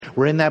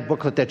We're in that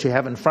booklet that you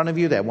have in front of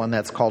you, that one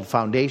that's called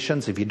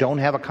Foundations. If you don't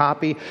have a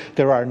copy,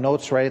 there are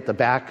notes right at the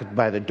back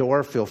by the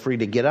door. Feel free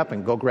to get up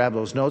and go grab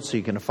those notes so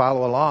you can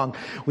follow along.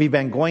 We've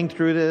been going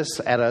through this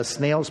at a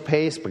snail's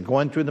pace, but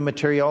going through the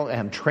material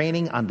and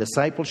training on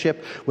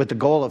discipleship with the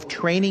goal of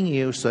training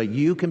you so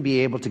you can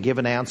be able to give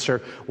an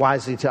answer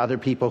wisely to other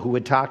people who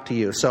would talk to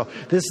you. So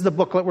this is the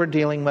booklet we're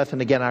dealing with.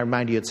 And again, I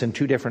remind you, it's in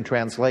 2 different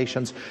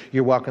translations.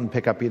 You're welcome to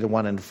pick up either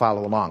one and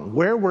follow along.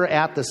 Where we're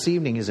at this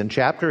evening is in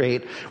chapter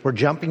 8. We're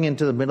jumping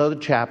into the middle of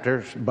the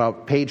chapter,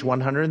 about page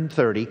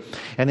 130.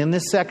 And in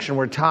this section,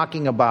 we're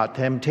talking about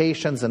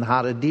temptations and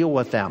how to deal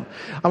with them.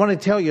 I want to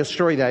tell you a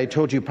story that I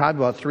told you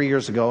probably about 3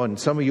 years ago, and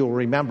some of you will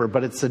remember,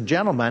 but it's a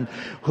gentleman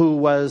who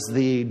was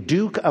the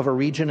Duke of a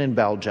region in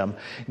Belgium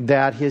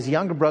that his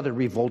younger brother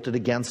revolted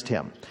against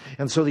him.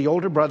 And so the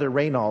older brother,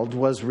 Reynold,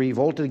 was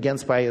revolted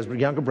against by his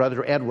younger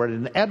brother, Edward.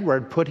 And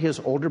Edward put his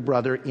older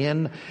brother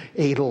in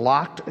a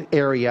locked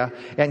area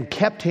and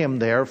kept him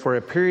there for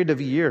a period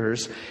of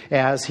years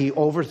as he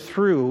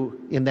overthrew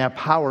in that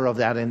power of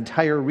that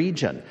entire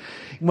region.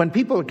 When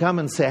people would come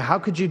and say, how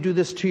could you do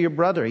this to your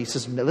brother? He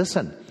says,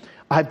 listen,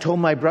 I've told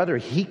my brother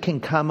he can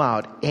come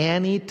out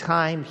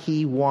anytime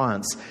he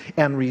wants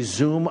and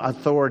resume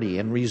authority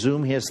and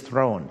resume his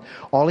throne.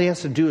 All he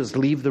has to do is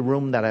leave the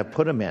room that I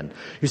put him in.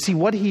 You see,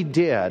 what he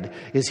did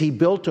is he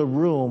built a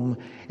room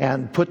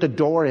and put the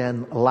door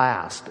in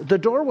last. The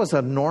door was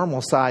a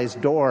normal-sized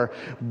door,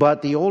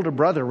 but the older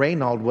brother,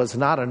 Reynold, was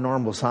not a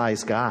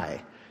normal-sized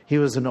guy. He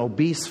was an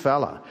obese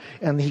fella,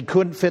 and he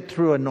couldn't fit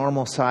through a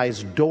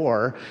normal-sized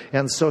door.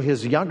 And so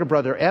his younger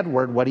brother,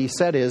 Edward, what he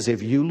said is,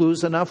 if you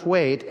lose enough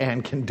weight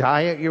and can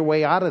diet your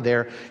way out of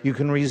there, you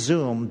can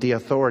resume the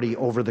authority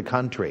over the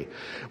country.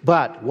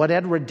 But what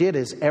Edward did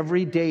is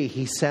every day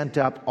he sent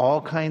up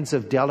all kinds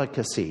of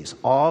delicacies,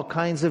 all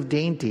kinds of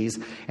dainties,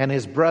 and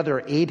his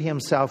brother ate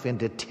himself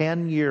into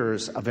 10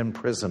 years of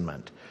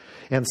imprisonment.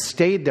 And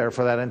stayed there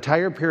for that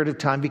entire period of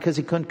time because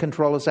he couldn't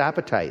control his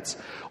appetites.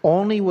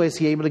 Only was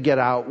he able to get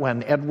out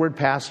when Edward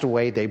passed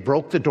away. They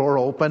broke the door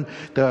open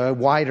the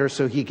wider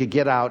so he could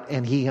get out,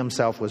 and he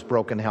himself was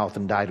broken health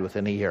and died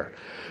within a year.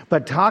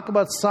 But talk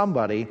about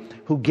somebody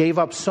who gave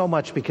up so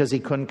much because he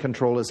couldn't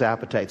control his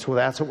appetites. Well,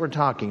 that's what we're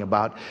talking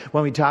about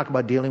when we talk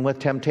about dealing with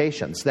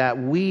temptations, that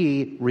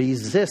we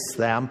resist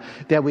them,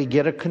 that we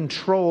get a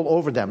control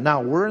over them.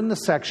 Now, we're in the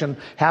section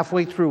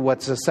halfway through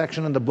what's a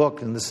section in the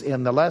book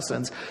in the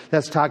lessons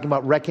that's talking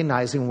about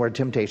recognizing where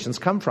temptations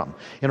come from.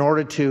 In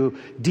order to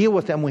deal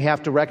with them, we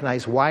have to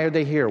recognize why are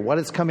they here, what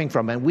it's coming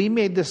from. And we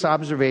made this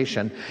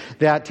observation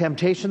that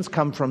temptations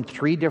come from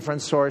 3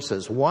 different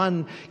sources.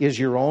 One is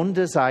your own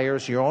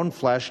desires, your own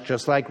flesh,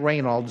 just like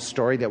Reynold's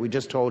story that we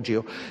just told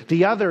you.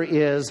 The other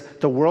is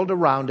the world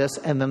around us,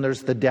 and then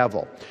there's the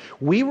devil.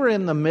 We were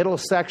in the middle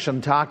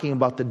section talking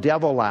about the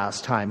devil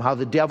last time, how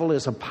the devil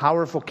is a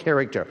powerful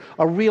character,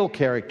 a real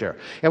character.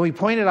 And we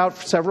pointed out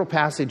several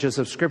passages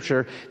of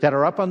Scripture that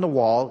are up on the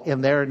wall,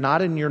 and they're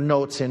not in your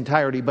notes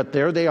entirety, but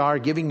there they are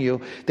giving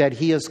you that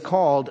he is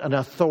called an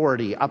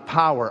authority, a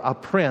power, a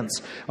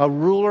prince, a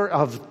ruler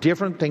of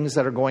different things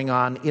that are going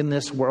on in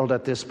this world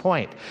at this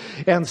point.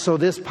 And so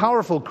this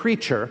powerful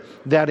creature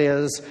that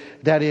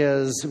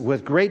is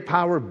with great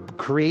power,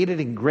 created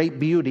in great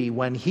beauty,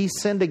 when he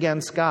sinned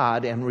against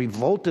God and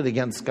revolted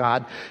against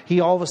God,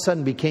 he all of a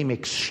sudden became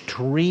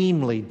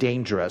extremely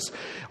dangerous.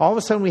 All of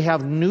a sudden we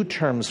have new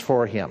terms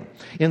for him.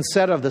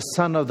 Instead of the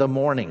son of the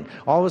morning,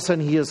 all of a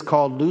sudden he is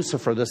called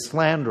Lucifer, the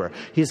slanderer.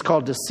 He is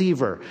called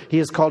deceiver. He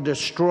is called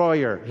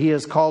destroyer. He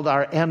is called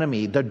our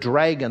enemy, the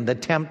dragon, the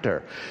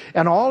tempter.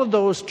 And all of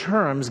those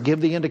terms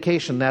give the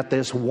indication that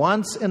this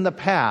once in the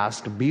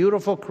past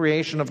beautiful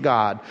creation of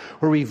God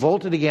who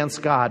revolted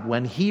against God,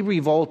 when he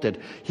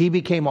revolted, he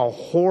became a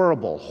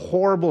horrible,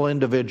 horrible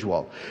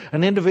individual.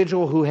 An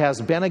individual who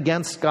has been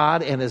against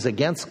God and is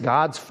against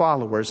God's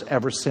followers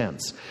ever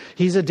since.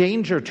 He's a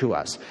danger to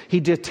us. He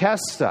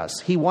detests us.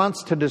 He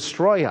wants to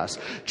destroy us.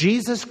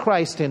 Jesus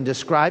Christ, in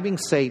describing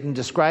Satan,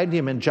 described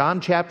him in John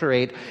chapter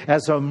 8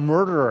 as a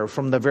murderer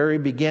from the very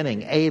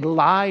beginning, a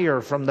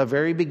liar from the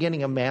very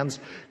beginning of man's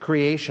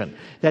creation,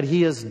 that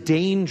he is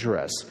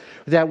dangerous,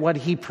 that what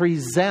he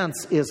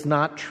presents is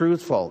not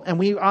truthful. And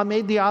we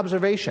made the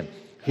observation,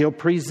 he'll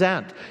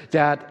present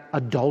that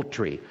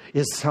adultery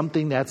is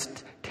something that's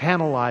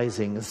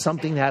tantalizing,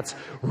 something that's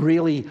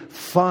really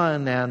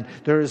fun, and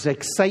there's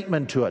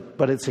excitement to it,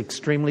 but it's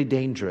extremely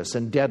dangerous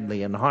and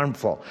deadly and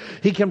harmful.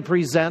 He can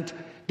present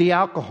the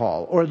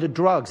alcohol or the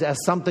drugs as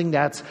something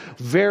that's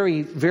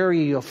very,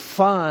 very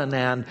fun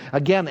and,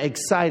 again,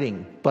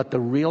 exciting. But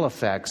the real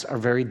effects are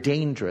very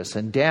dangerous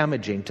and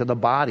damaging to the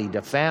body,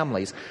 to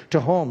families, to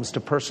homes, to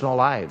personal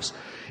lives.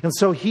 And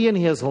so he in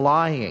his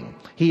lying,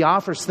 he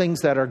offers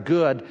things that are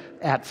good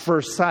at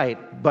first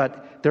sight,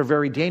 but they're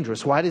very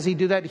dangerous. Why does he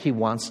do that? He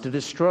wants to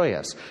destroy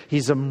us.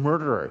 He's a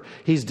murderer.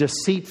 He's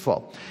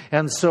deceitful.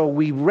 And so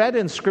we read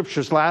in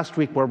scriptures last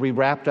week where we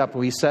wrapped up,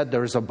 we said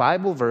there's a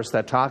Bible verse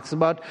that talks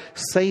about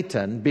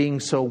Satan being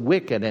so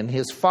wicked and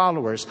his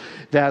followers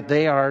that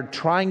they are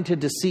trying to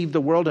deceive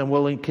the world and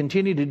will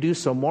continue to do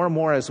so more and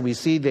more as we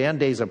see the end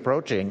days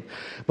approaching.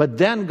 But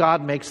then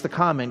God makes the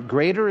comment,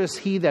 greater is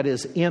he that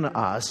is in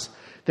us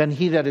than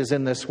he that is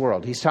in this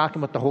world. He's talking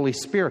about the Holy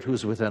Spirit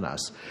who's within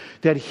us.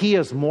 That he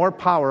is more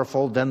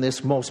powerful than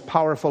this most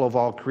powerful of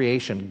all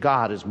creation.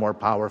 God is more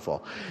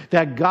powerful.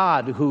 That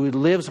God who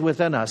lives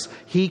within us,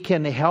 he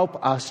can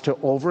help us to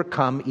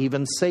overcome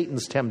even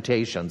Satan's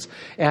temptations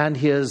and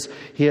his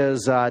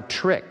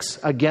tricks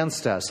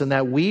against us. And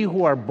that we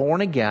who are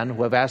born again,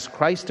 who have asked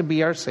Christ to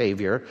be our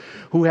Savior,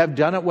 who have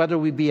done it whether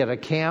we be at a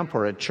camp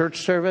or a church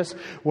service,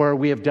 where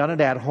we have done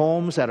it at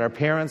homes, at our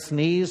parents'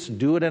 knees,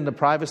 do it in the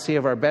privacy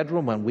of our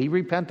bedroom, when we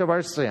repent of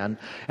our sin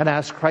and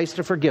ask Christ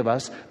to forgive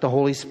us, the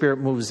Holy Spirit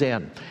moves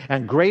in.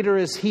 And greater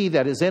is he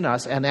that is in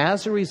us. And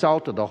as a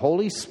result of the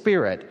Holy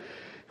Spirit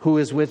who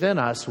is within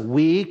us,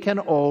 we can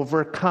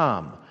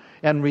overcome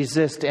and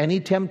resist any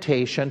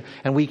temptation,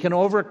 and we can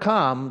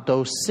overcome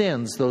those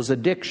sins, those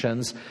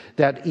addictions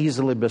that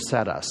easily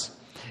beset us.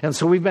 And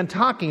so we've been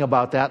talking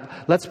about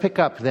that. Let's pick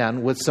up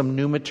then with some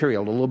new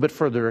material a little bit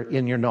further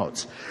in your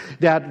notes.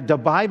 That the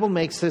Bible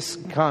makes this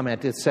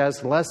comment. It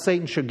says, lest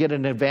Satan should get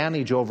an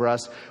advantage over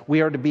us,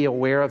 we are to be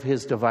aware of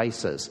his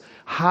devices.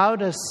 How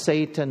does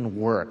Satan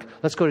work?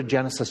 Let's go to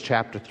Genesis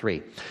chapter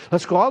 3.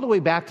 Let's go all the way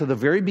back to the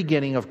very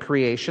beginning of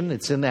creation.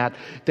 It's in that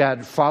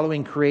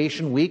following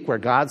creation week where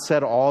God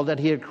said all that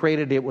he had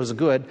created, it was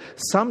good.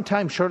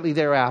 Sometime shortly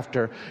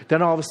thereafter,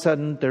 then all of a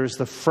sudden there's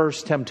the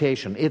first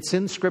temptation. It's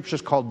in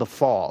scriptures called the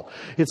fall.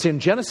 It's in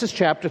Genesis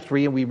chapter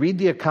 3, and we read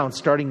the account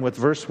starting with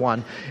verse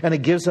 1, and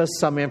it gives us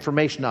some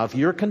information. Now, if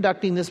you're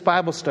conducting this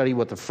Bible study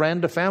with a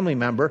friend, a family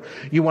member,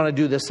 you want to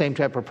do the same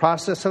type of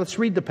process. So let's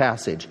read the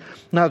passage.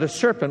 Now, the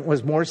serpent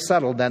was more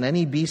subtle than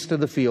any beast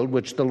of the field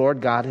which the Lord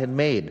God had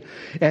made.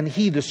 And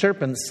he, the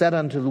serpent, said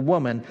unto the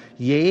woman,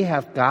 Yea,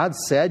 hath God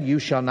said, You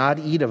shall not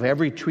eat of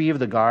every tree of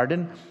the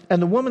garden?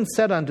 And the woman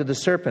said unto the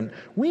serpent,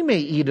 We may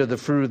eat of the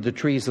fruit of the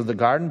trees of the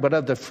garden, but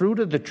of the fruit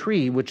of the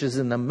tree which is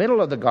in the middle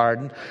of the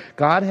garden,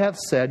 God hath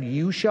said,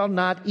 You shall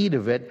not eat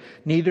of it,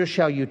 neither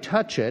shall you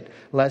touch it,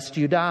 lest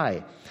you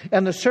die.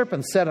 And the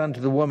serpent said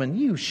unto the woman,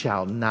 You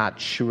shall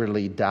not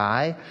surely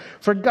die.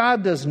 For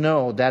God does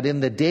know that in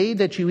the day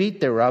that you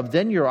eat thereof,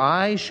 then your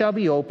eyes shall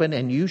be open,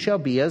 and you shall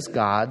be as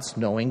gods,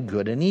 knowing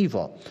good and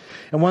evil.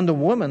 And when the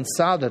woman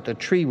saw that the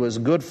tree was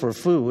good for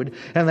food,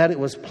 and that it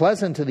was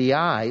pleasant to the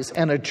eyes,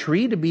 and a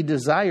tree to be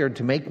desired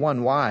to make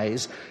one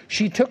wise,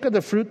 she took of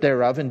the fruit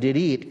thereof and did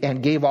eat,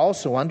 and gave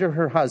also unto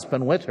her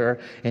husband with her,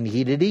 and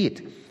he did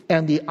eat.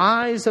 And the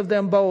eyes of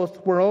them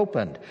both were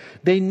opened.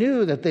 They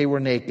knew that they were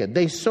naked.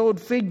 They sewed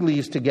fig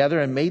leaves together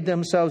and made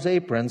themselves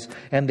aprons.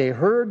 And they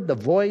heard the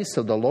voice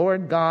of the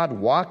Lord God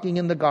walking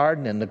in the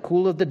garden in the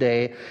cool of the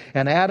day.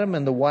 And Adam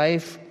and the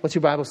wife, what's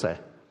your Bible say?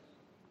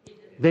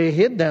 They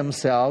hid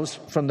themselves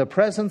from the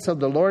presence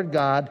of the Lord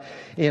God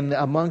in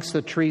amongst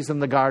the trees in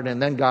the garden.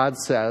 And then God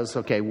says,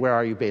 okay, where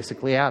are you,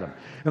 basically, Adam?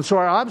 And so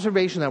our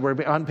observation that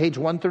we're on page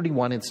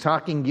 131, it's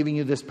talking, giving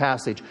you this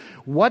passage.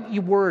 What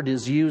word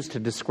is used to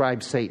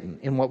describe Satan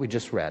in what we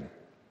just read?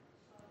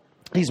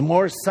 He's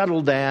more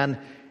subtle than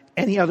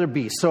any other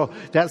beast. So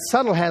that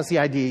subtle has the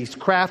idea he's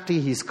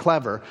crafty, he's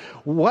clever.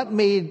 What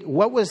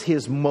was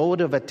his mode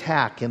of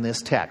attack in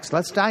this text?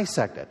 Let's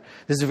dissect it.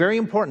 This is very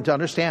important to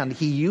understand.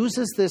 He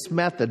uses this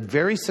method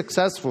very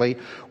successfully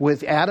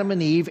with Adam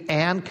and Eve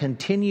and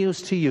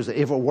continues to use it.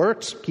 If it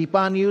works, keep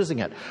on using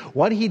it.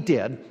 What he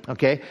did,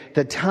 okay,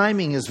 the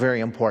timing is very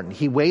important.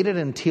 He waited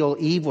until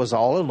Eve was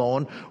all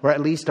alone, or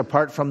at least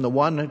apart from the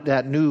one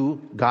that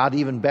knew God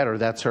even better.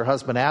 That's her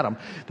husband Adam,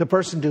 the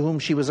person to whom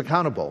she was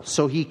accountable.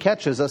 So he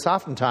catches us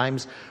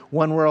oftentimes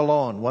when we're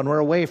alone, when we're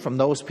away from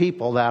those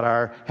people that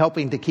are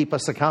helping to keep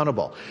us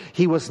accountable.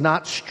 He was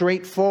not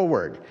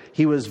straightforward.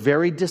 He was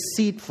very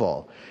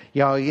deceitful.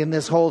 You know, in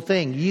this whole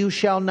thing, you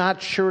shall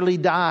not surely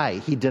die.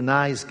 He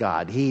denies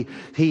God. He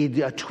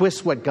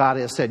twists what God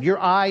has said. Your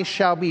eyes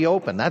shall be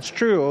open. That's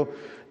true.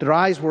 Their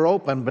eyes were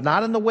open, but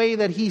not in the way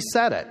that he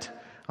said it.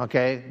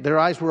 Okay? Their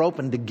eyes were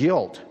open to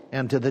guilt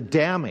and to the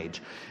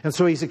damage. And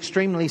so he's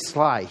extremely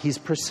sly. He's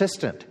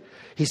persistent.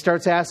 He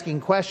starts asking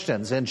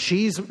questions, and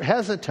she's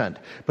hesitant,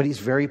 but he's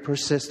very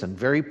persistent,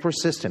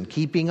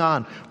 keeping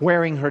on,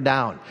 wearing her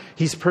down.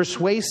 He's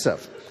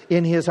persuasive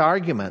in his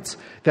arguments,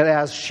 that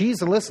as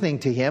she's listening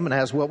to him, and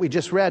as what we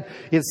just read,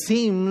 it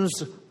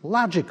seems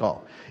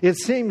logical. It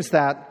seems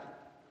that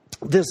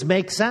this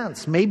makes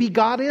sense. Maybe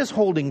God is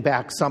holding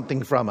back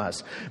something from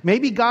us.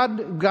 Maybe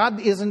God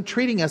isn't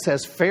treating us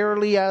as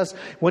fairly as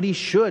what he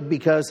should,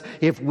 because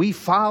if we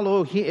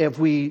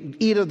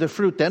eat of the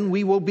fruit, then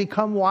we will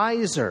become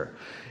wiser.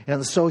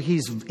 And so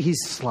he's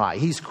sly,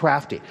 he's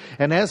crafty.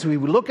 And as we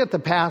look at the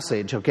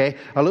passage, okay,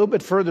 a little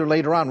bit further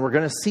later on, we're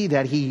going to see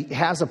that he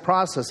has a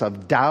process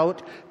of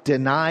doubt,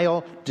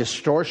 denial,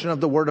 distortion of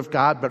the Word of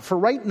God. But for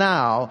right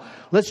now,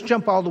 let's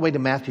jump all the way to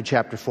Matthew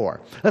chapter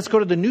 4. Let's go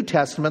to the New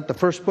Testament, the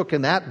first book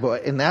in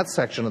that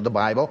section of the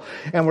Bible,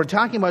 and we're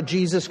talking about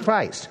Jesus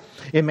Christ.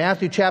 In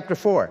Matthew chapter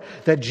 4,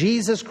 that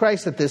Jesus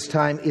Christ at this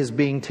time is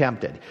being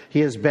tempted. He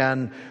has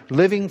been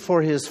living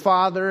for his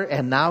Father,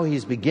 and now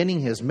he's beginning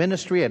his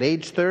ministry at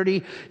age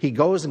 30. He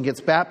goes and gets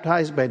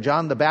baptized by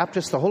John the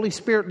Baptist. The Holy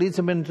Spirit leads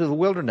him into the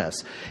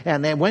wilderness.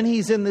 And then when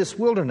he's in this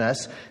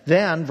wilderness,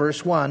 then,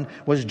 verse 1,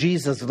 was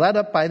Jesus led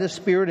up by the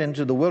Spirit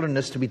into the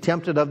wilderness to be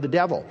tempted of the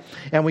devil.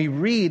 And we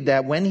read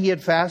that when he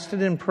had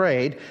fasted and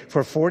prayed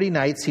for 40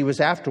 nights, he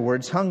was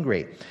afterwards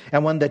hungry.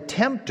 And when the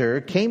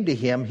tempter came to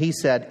him, he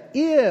said,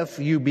 "If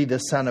you be the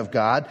Son of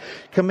God,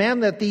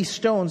 command that these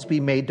stones be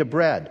made to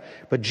bread."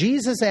 But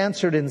Jesus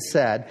answered and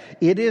said,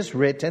 "It is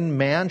written,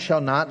 man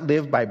shall not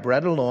live by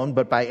bread alone,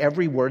 but by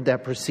every word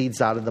that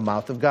proceeds out of the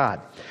mouth of God."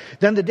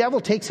 Then the devil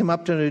takes him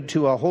up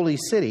to a holy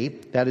city,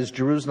 that is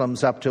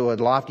Jerusalem's up to a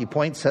lofty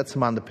point, sets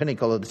him on the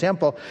pinnacle of the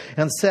temple,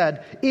 and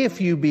said, "If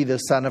you be the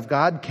Son of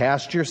God,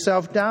 cast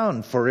yourself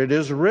down, for it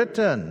is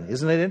written."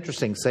 Isn't it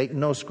interesting? Satan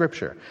knows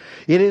Scripture.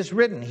 "It is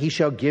written, he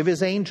shall give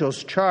his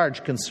angels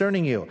charge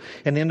concerning you,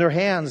 and in their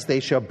hands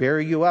they shall bear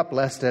you up,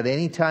 lest at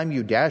any time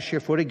you dash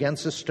your foot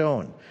against a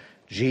stone."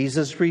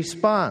 Jesus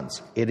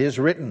responds, "It is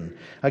written,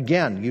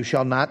 again, you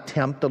shall not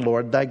tempt the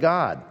Lord thy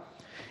God."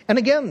 And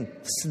again,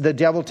 the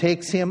devil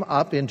takes him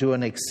up into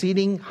an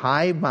exceeding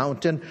high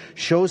mountain,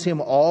 shows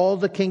him all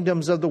the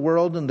kingdoms of the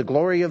world and the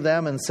glory of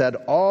them, and said,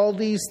 "All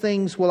these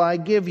things will I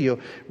give you."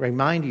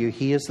 Remind you,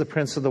 he is the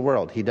prince of the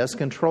world. He does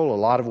control a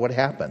lot of what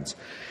happens.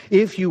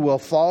 "If you will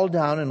fall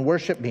down and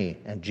worship me."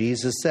 And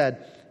Jesus said,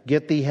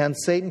 "Get thee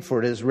hence, Satan, for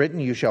it is written,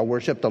 you shall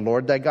worship the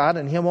Lord thy God,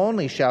 and him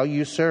only shall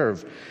you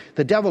serve."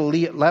 The devil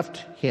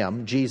left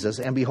him, Jesus,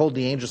 and behold,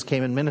 the angels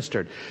came and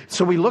ministered.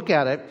 So we look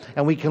at it,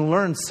 and we can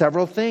learn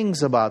several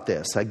things about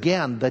this.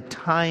 Again, the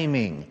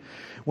timing.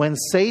 When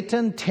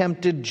Satan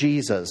tempted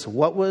Jesus,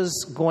 what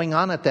was going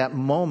on at that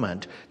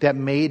moment that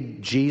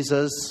made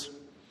Jesus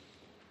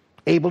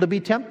able to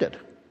be tempted?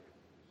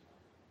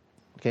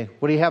 Okay,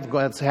 what do you have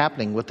that's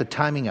happening with the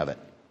timing of it?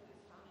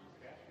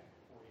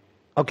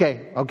 Okay.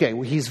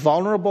 He's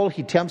vulnerable.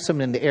 He tempts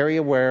him in the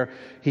area where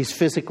he's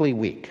physically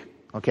weak.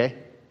 Okay?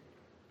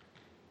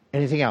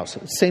 Anything else?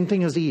 Same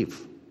thing as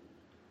Eve.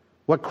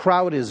 What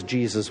crowd is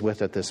Jesus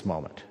with at this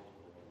moment?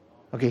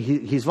 Okay,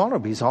 he's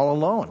vulnerable. He's all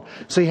alone.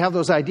 So you have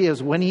those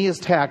ideas. When he is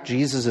attacked,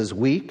 Jesus is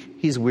weak.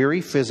 He's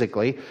weary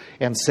physically.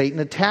 And Satan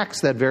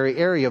attacks that very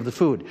area of the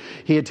food.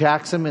 He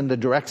attacks him in the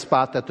direct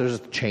spot that there's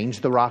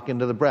change the rock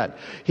into the bread.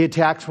 He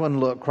attacks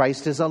when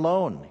Christ is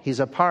alone. He's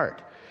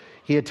apart.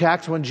 He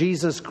attacks when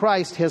Jesus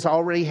Christ has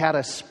already had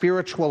a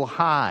spiritual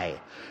high.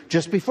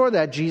 Just before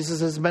that,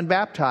 Jesus has been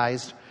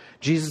baptized.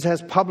 Jesus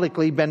has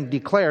publicly been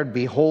declared,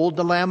 "Behold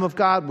the Lamb of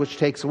God, which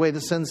takes away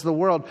the sins of the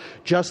world."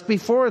 Just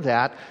before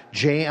that,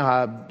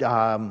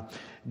 John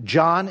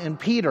and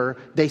Peter,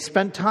 they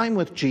spent time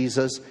with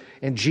Jesus,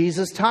 and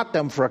Jesus taught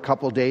them for a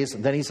couple of days.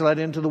 Then he's led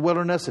into the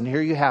wilderness, and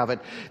here you have it,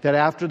 that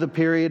after the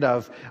period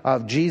of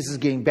Jesus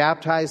getting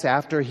baptized,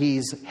 after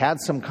he's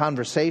had some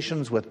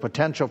conversations with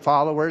potential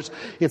followers,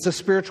 it's a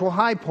spiritual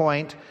high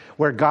point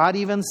where God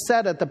even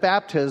said at the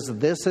baptism,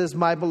 "This is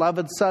my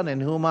beloved Son in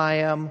whom I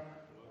am."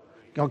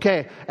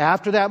 Okay,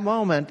 after that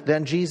moment,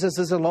 then Jesus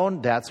is alone.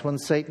 That's when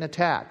Satan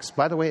attacks.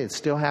 By the way, it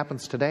still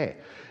happens today.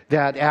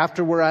 That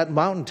after we're at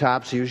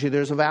mountaintops, usually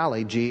there's a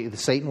valley.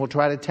 Satan will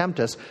try to tempt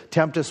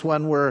us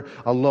when we're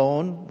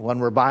alone, when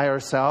we're by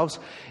ourselves.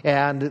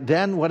 And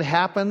then what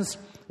happens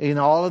in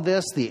all of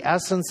this, the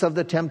essence of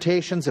the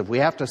temptations, if we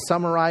have to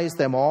summarize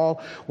them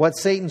all, what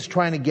Satan's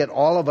trying to get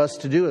all of us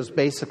to do is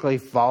basically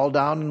fall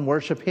down and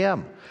worship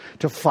him,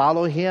 to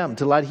follow him,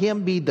 to let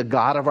him be the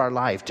God of our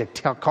life, to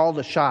call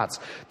the shots,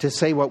 to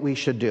say what we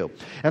should do.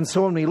 And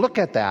so when we look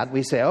at that,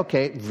 we say,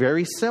 okay,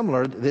 very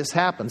similar, this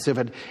happens.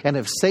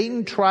 If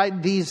Satan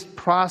tried these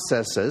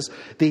processes,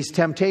 these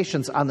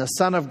temptations on the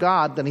Son of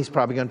God, then he's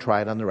probably going to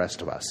try it on the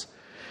rest of us.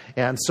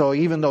 And so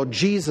even though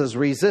Jesus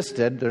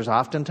resisted, there's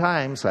often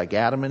times, like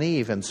Adam and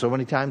Eve, and so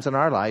many times in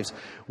our lives,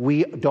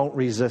 we don't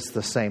resist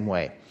the same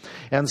way.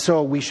 And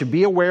so we should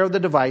be aware of the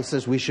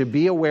devices. We should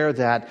be aware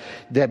that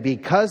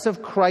because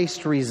of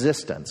Christ's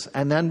resistance,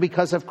 and then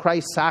because of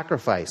Christ's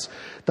sacrifice,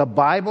 the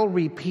Bible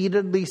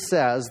repeatedly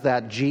says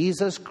that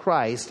Jesus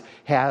Christ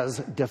has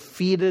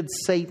defeated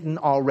Satan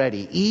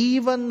already,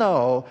 even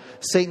though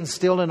Satan's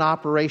still in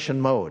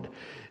operation mode.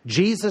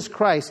 Jesus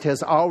Christ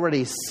has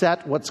already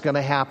set what's going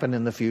to happen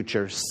in the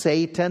future.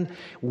 Satan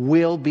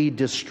will be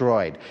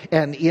destroyed.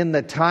 And in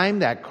the time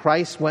that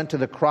Christ went to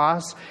the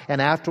cross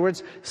and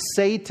afterwards,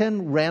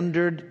 Jesus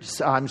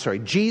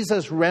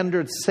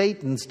rendered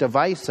Satan's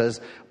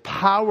devices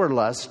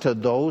powerless to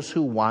those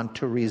who want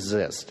to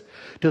resist,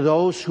 to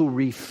those who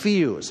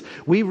refuse.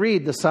 We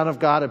read the Son of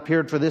God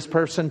appeared for this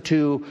person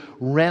to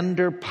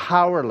render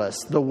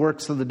powerless the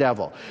works of the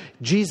devil.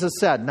 Jesus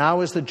said,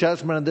 now is the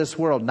judgment of this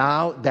world.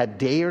 Now, that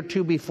day or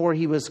two before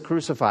he was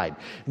crucified,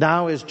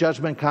 now is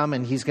judgment come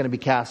and he's going to be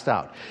cast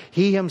out.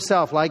 He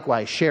himself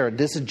likewise shared,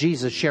 this is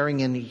Jesus sharing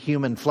in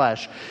human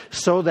flesh,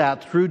 so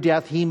that through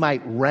death he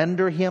might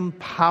render him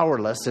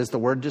powerless, is the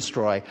word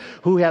destroy,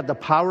 who had the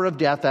power of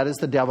death, that is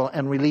the devil,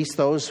 and release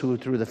those who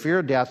through the fear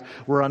of death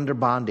were under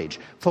bondage.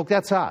 Folk,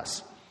 that's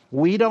us.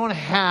 We don't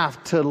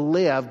have to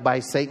live by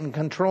Satan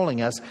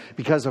controlling us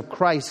because of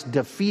Christ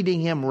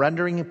defeating him,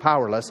 rendering him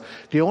powerless.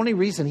 The only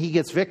reason he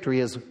gets victory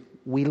is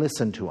we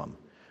listen to him.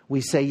 We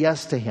say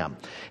yes to him.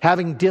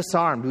 Having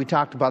disarmed, we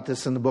talked about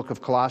this in the book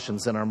of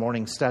Colossians in our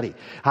morning study,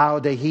 how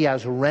that he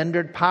has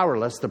rendered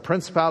powerless the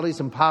principalities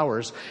and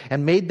powers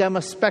and made them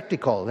a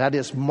spectacle, that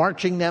is,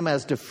 marching them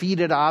as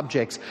defeated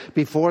objects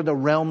before the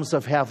realms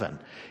of heaven.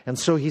 And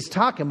so he's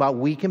talking about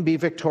we can be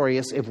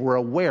victorious if we're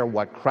aware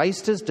what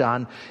Christ has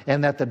done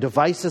and that the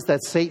devices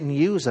that Satan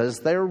uses,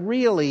 they're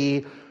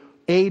really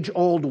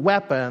age-old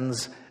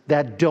weapons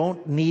that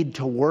don't need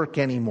to work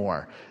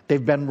anymore.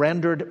 They've been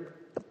rendered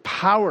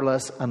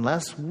powerless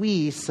unless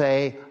we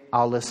say,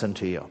 I'll listen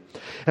to you.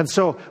 And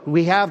so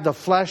we have the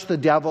flesh, the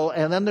devil,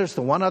 and then there's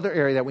the one other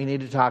area that we need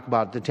to talk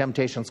about. The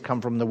temptations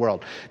come from the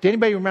world. Did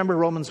anybody remember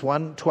Romans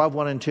 12,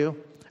 1 and 2?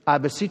 I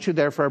beseech you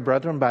therefore,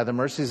 brethren, by the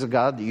mercies of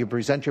God, that you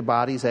present your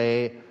bodies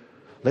a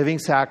living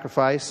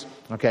sacrifice,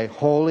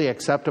 holy,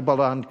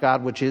 acceptable unto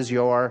God, which is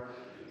your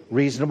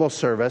reasonable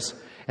service.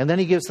 And then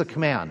he gives the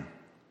command,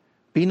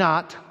 be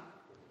not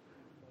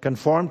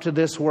conformed to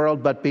this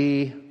world, but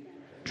be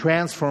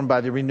transformed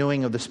by the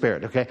renewing of the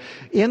Spirit.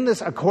 In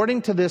this,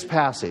 according to this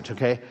passage,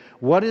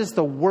 what is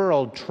the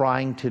world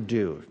trying to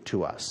do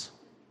to us?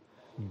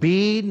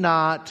 Be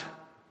not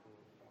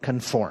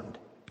conformed.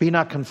 Be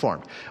not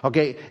conformed.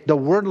 The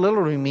word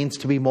literally means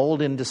to be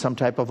molded into some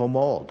type of a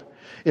mold.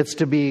 It's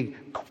to be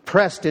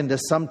pressed into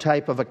some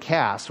type of a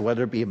cast,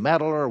 whether it be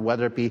metal or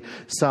whether it be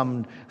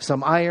some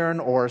iron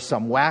or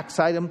some wax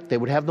item. They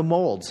would have the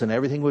molds and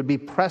everything would be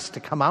pressed to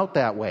come out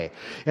that way.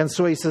 And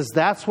so he says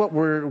that's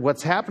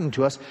what's happening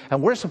to us.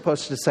 And we're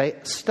supposed to say,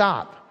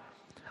 stop.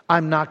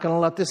 I'm not going to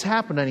let this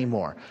happen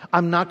anymore.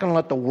 I'm not going to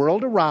let the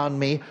world around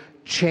me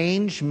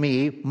change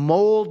me,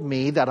 mold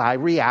me, that I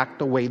react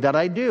the way that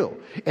I do.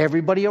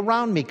 Everybody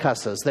around me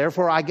cusses.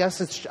 Therefore, I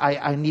guess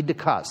I need to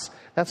cuss.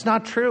 That's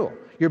not true.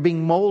 You're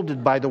being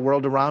molded by the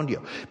world around you.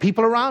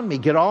 People around me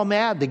get all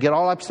mad. They get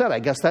all upset. I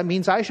guess that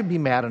means I should be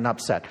mad and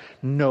upset.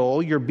 No,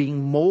 you're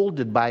being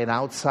molded by an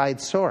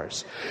outside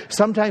source.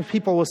 Sometimes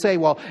people will say,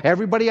 well,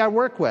 everybody I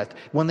work with,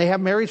 when they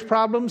have marriage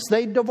problems,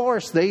 they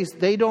divorce.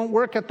 They don't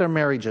work at their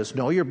marriages.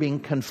 No, you're being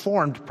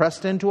conformed,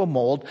 pressed into a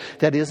mold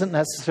that isn't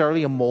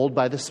necessarily a mold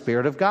by the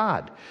Spirit of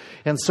God.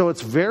 And so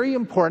it's very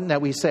important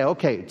that we say,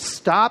 okay,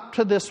 stop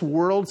to this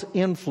world's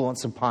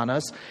influence upon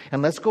us,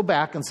 and let's go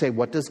back and say,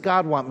 what does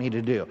God want me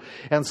to do?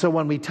 And so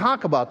when we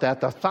talk about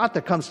that, the thought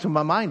that comes to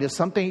my mind is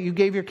something you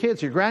gave your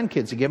kids, your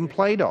grandkids. You give them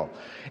Play-Doh.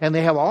 And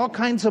they have all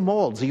kinds of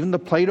molds, even the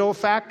Play-Doh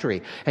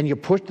factory. And you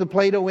push the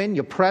Play-Doh in,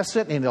 you press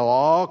it, and it'll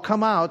all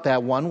come out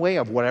that one way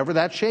of whatever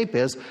that shape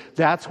is.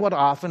 That's what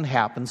often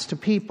happens to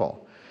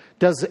people.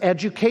 Does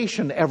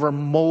education ever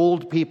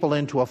mold people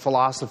into a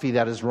philosophy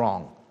that is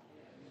wrong?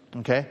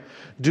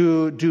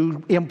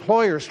 Do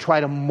employers try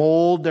to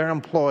mold their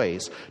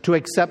employees to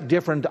accept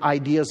different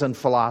ideas and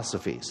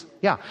philosophies?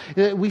 Yeah,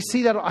 we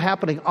see that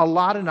happening a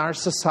lot in our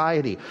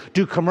society.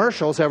 Do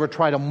commercials ever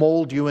try to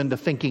mold you into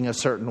thinking a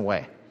certain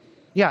way?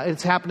 Yeah,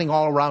 it's happening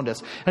all around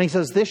us. And he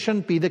says this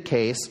shouldn't be the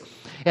case.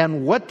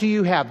 And what do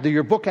you have?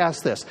 Your book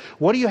asks this.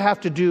 What do you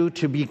have to do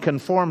to be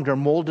conformed or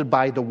molded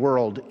by the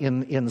world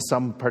in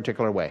some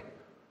particular way?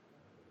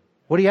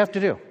 What do you have to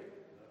do?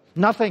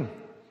 Nothing.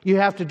 You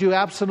have to do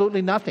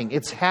absolutely nothing.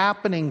 It's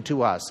happening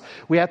to us.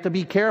 We have to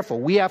be careful.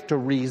 We have to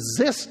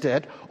resist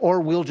it,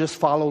 or we'll just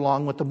follow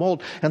along with the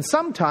mold. And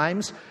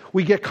sometimes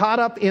we get caught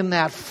up in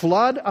that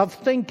flood of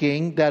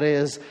thinking that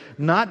is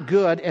not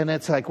good, and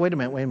it's like, wait a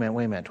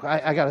minute.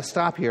 I got to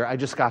stop here. I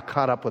just got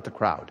caught up with the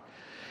crowd.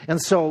 And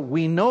so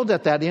we know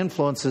that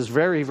influence is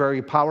very,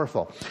 very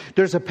powerful.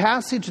 There's a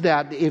passage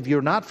that, if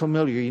you're not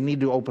familiar, you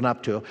need to open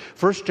up to.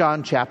 1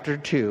 John chapter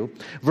 2,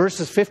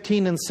 verses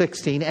 15 and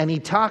 16, and he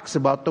talks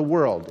about the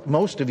world.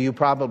 Most of you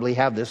probably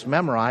have this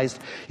memorized.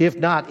 If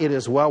not, it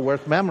is well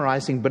worth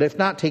memorizing. But if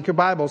not, take your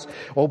Bibles,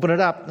 open it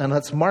up, and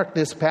let's mark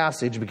this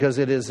passage because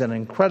it is an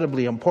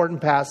incredibly important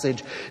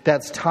passage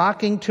that's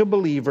talking to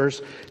believers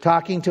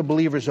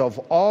of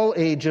all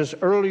ages.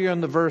 Earlier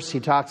in the verse, he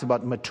talks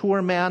about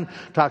mature men,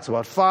 talks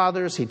about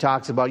fathers, he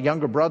talks about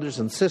younger brothers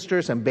and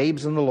sisters and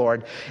babes in the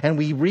Lord. And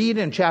we read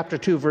in chapter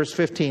 2, verse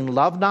 15,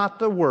 love not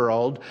the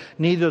world,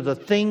 neither the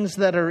things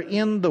that are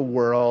in the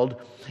world.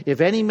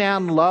 If any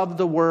man love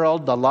the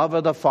world, the love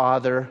of the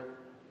Father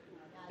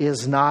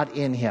is not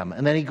in him.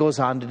 And then he goes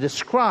on to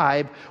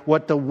describe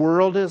what the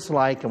world is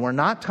like. And we're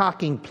not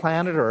talking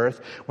planet Earth.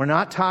 We're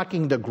not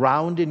talking the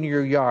ground in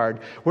your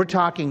yard. We're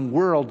talking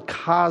world,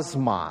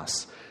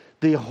 cosmos.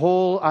 The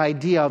whole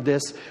idea of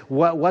this,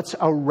 what's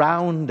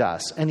around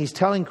us. And he's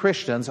telling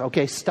Christians,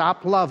 okay,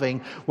 stop loving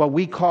what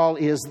we call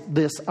is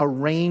this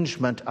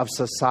arrangement of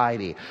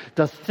society,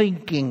 the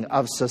thinking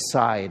of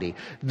society,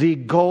 the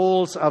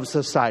goals of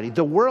society.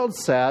 The world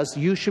says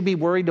you should be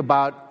worried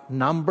about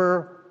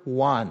number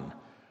one.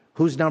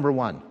 Who's number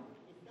one?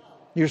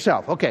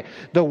 Yourself. Okay.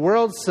 The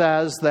world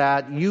says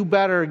that you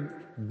better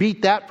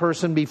beat that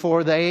person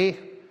before they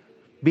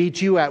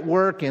beat you at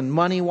work and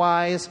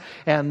money-wise,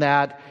 and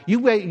that you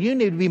need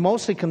to be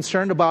mostly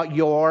concerned about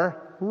your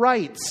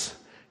rights,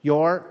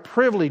 your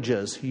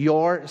privileges,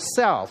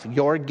 yourself,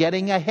 your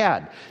getting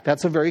ahead.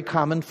 That's a very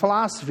common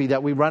philosophy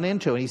that we run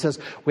into. And he says,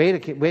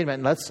 wait a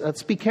minute,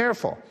 let's be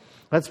careful.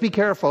 Let's be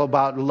careful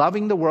about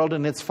loving the world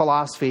and its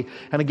philosophy.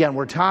 And again,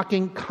 we're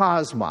talking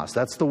cosmos.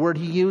 That's the word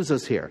he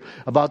uses here,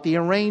 about the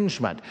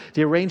arrangement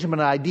of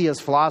ideas,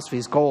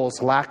 philosophies,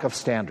 goals, lack of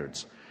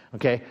standards.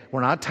 Okay,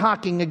 we're not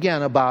talking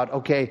again about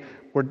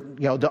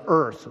the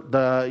earth,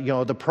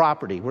 the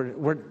property.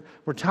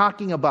 We're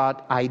talking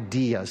about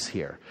ideas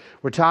here.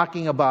 We're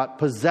talking about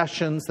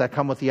possessions that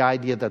come with the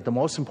idea that the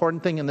most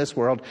important thing in this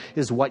world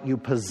is what you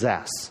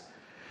possess.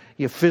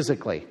 You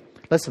physically.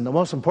 Listen, the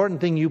most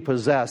important thing you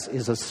possess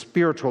is a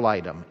spiritual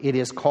item. It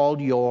is called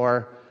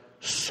your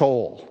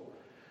soul,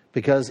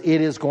 because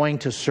it is going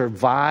to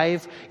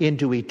survive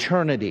into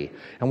eternity.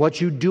 And what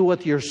you do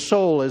with your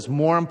soul is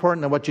more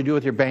important than what you do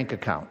with your bank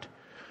account.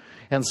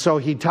 And so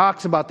he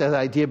talks about that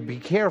idea, be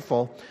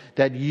careful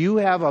that you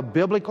have a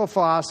biblical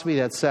philosophy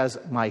that says,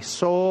 my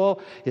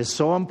soul is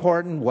so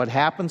important, what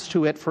happens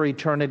to it for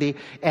eternity,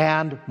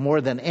 and more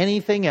than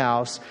anything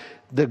else,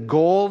 the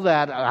goal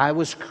that I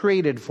was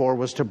created for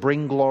was to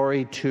bring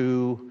glory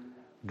to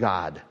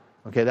God.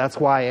 Okay, that's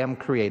why I am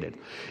created.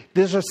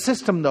 There's a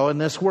system, though, in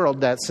this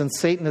world that since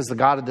Satan is the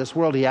god of this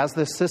world, he has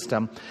this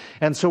system.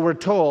 And so we're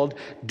told,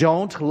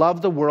 don't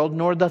love the world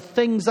nor the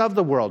things of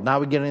the world. Now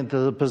we get into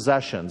the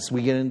possessions.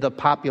 We get into the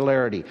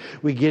popularity.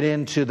 We get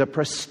into the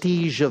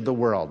prestige of the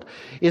world.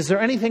 Is there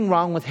anything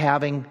wrong with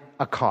having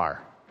a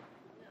car?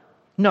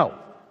 No.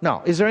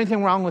 Is there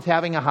anything wrong with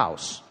having a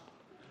house?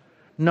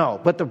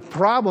 No. But the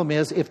problem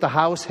is if the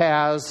house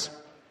has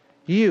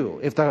you,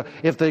 if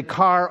the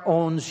car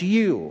owns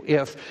you,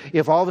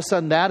 if all of a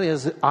sudden that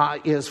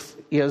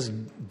is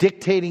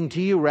dictating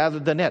to you rather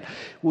than it.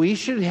 We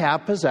should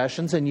have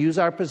possessions and use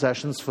our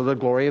possessions for the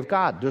glory of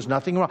God. There's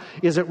nothing wrong.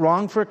 Is it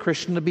wrong for a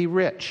Christian to be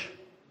rich?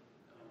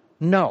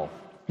 No.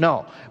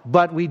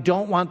 But we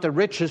don't want the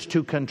riches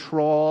to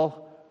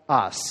control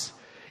us.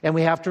 And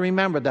we have to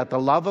remember that the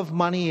love of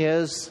money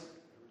is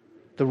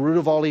the root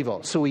of all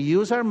evil. So we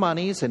use our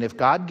monies, and if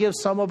God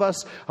gives some of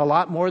us a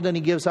lot more than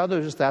he gives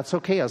others, that's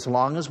okay, as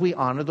long as we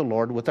honor the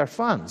Lord with our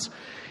funds.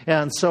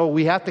 And so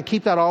we have to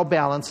keep that all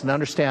balanced and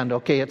understand,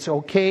 okay, it's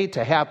okay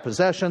to have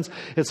possessions,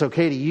 it's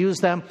okay to use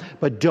them,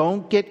 but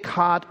don't get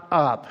caught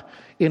up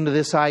into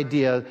this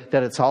idea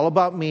that it's all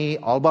about me,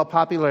 all about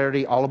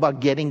popularity, all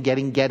about getting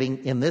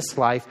in this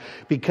life,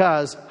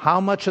 because how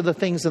much of the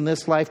things in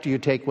this life do you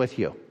take with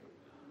you?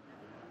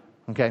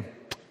 Okay?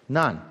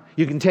 None.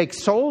 You can take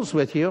souls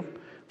with you,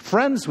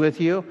 friends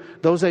with you,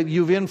 those that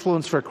you've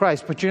influenced for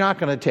Christ, but you're not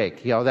going to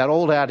take, that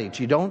old adage.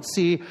 You don't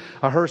see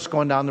a hearse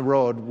going down the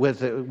road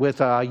with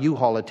a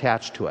U-Haul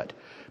attached to it.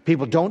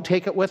 People don't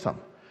take it with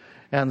them.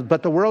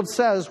 But the world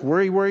says,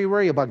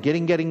 worry about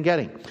getting.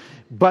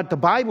 But the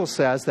Bible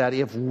says that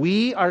if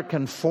we are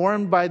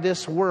conformed by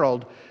this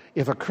world,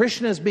 if a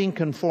Christian is being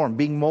conformed,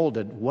 being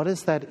molded, what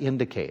does that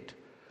indicate?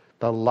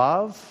 The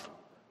love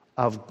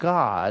of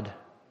God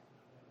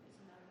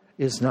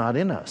is not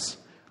in us.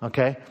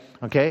 Okay?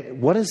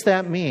 What does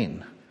that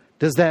mean?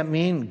 Does that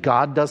mean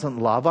God doesn't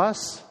love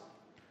us?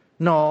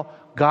 No,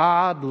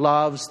 God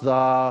loves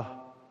the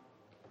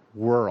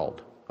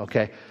world.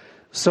 Okay?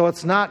 So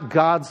it's not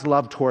God's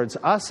love towards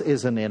us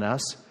isn't in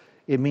us.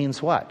 It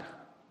means what?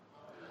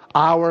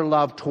 Our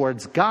love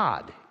towards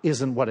God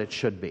isn't what it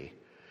should be.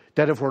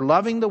 That if we're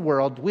loving the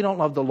world, we don't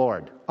love the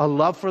Lord. A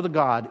love for the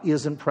God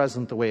isn't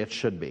present the way it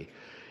should be.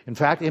 In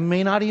fact, it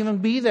may not even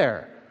be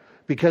there.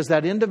 Because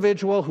that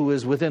individual who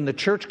is within the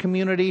church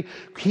community,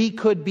 he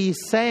could be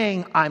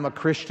saying, I'm a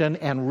Christian,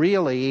 and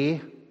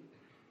really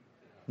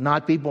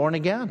not be born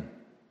again.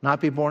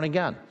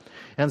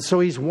 And so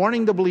he's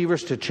warning the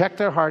believers to check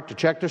their heart, to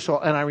check their soul.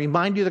 And I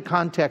remind you the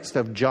context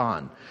of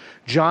John.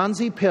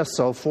 John's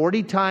epistle,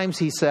 40 times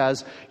he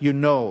says, you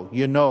know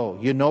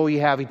you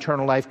have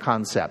eternal life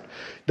concept.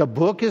 The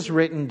book is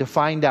written to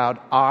find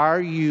out,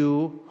 are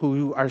you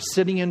who are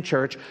sitting in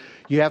church,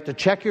 you have to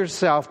check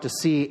yourself to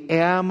see,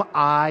 am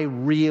I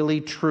really,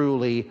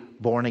 truly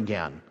born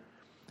again?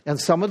 And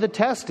some of the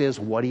test is,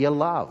 what do you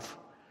love?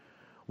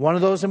 One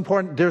of those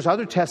important, there's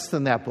other tests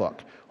in that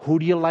book. Who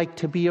do you like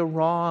to be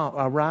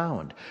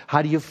around?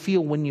 How do you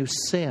feel when you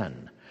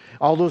sin?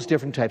 All those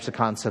different types of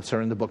concepts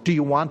are in the book. Do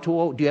you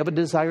have a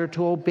desire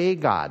to obey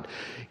God?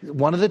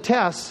 One of the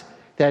tests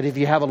that if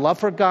you have a love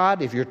for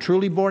God, if you're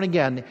truly born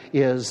again,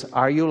 is,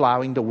 are you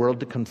allowing the world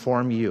to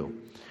conform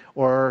you?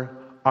 Or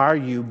are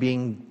you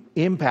being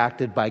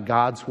impacted by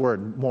God's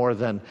word more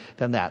than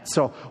that?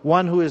 So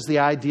one who is the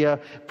idea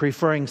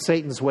preferring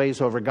Satan's ways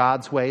over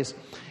God's ways.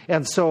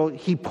 And so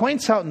he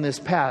points out in this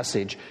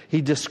passage,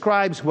 he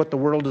describes what the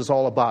world is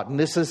all about. And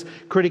this is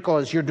critical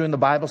as you're doing the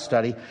Bible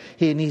study.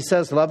 He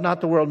says, love not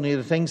the world,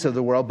 neither things of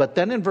the world. But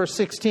then in verse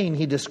 16,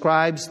 he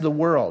describes the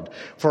world.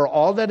 For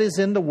all that is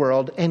in the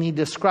world, and he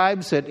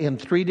describes it in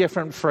 3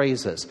 different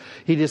phrases.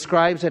 He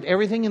describes that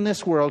everything in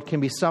this world can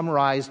be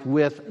summarized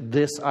with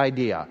this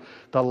idea.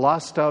 The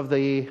lust of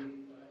the...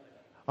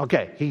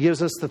 Okay, he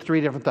gives us the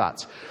 3 different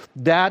thoughts.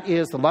 That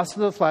is, the lust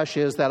of the flesh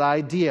is that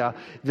idea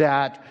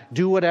that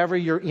do whatever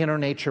your inner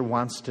nature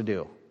wants to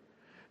do.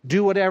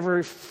 Do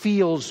whatever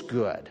feels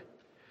good.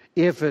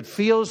 If it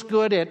feels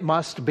good, it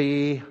must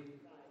be,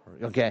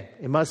 okay,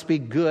 it must be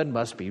good,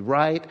 must be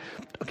right.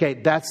 Okay,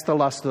 that's the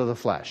lust of the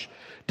flesh.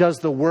 Does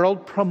the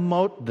world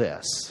promote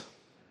this?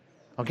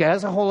 Okay,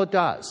 as a whole it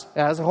does.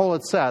 As a whole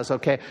it says,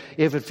 okay,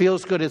 if it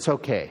feels good, it's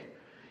okay.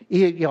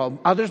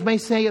 Others may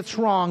say it's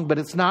wrong, but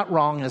it's not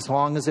wrong as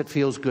long as it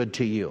feels good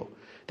to you.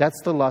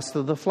 That's the lust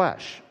of the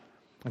flesh.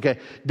 Okay.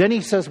 Then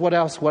he says, what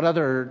else? What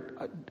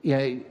other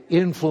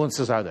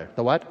influences are there?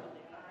 The what?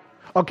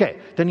 Okay.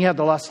 Then you have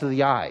the lust of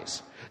the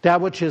eyes. That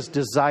which is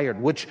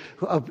desired, which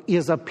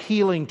is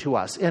appealing to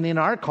us. And in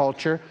our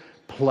culture,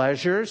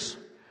 pleasures,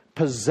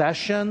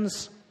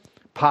 possessions,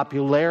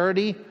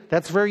 popularity,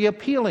 that's very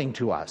appealing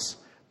to us.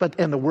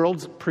 And the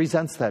world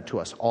presents that to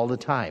us all the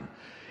time.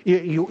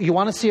 You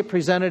want to see it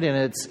presented in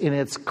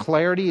its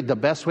clarity, the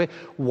best way?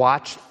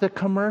 Watch the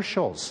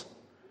commercials.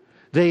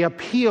 They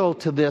appeal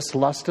to this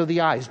lust of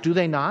the eyes, do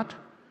they not?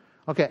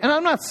 Okay, and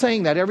I'm not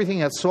saying that everything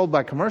that's sold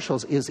by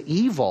commercials is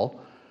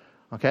evil.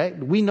 Okay,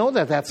 we know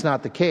that that's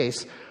not the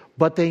case,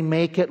 but they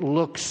make it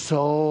look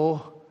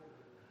so,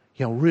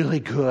 really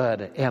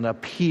good and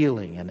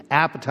appealing and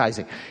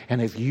appetizing.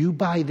 And if you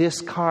buy this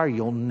car,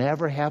 you'll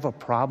never have a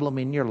problem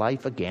in your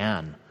life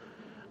again.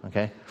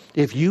 Okay?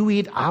 If you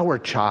eat our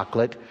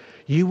chocolate,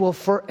 you will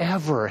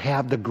forever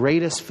have the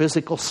greatest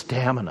physical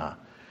stamina.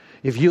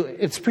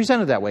 It's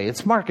presented that way.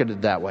 It's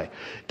marketed that way.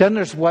 Then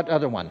there's what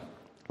other one?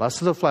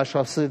 Lust of the flesh,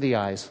 lust of the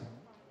eyes.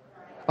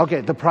 Okay,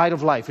 the pride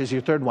of life is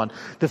your third one.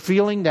 The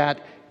feeling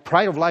that,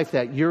 pride of life,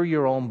 that you're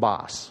your own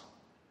boss.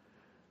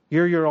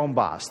 You're your own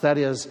boss. That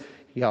is,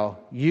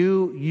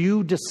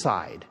 you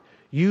decide.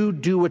 You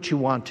do what you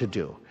want to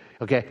do.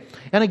 Okay,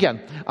 and again,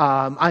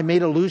 I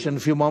made allusion a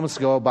few moments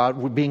ago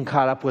about being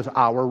caught up with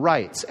our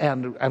rights,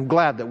 and I'm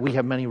glad that we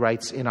have many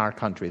rights in our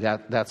country.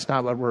 That's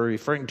not what we're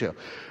referring to.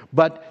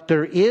 But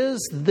there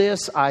is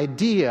this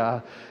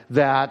idea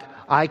that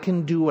I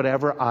can do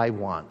whatever I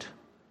want.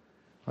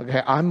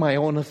 Okay, I'm my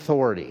own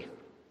authority.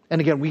 And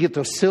again, we get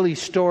those silly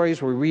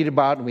stories we read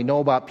about and we know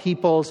about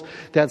peoples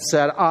that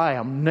said,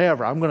 I'm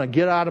going to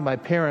get out of my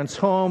parents'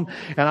 home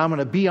and I'm going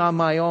to be on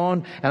my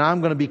own and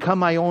I'm going to become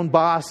my own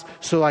boss,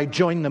 so I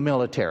joined the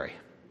military.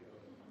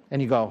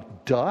 And you go,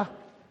 duh?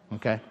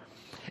 Okay.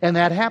 And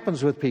that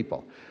happens with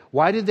people.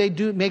 Why did they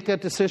make that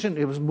decision?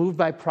 It was moved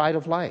by pride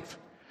of life.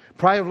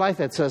 Pride of life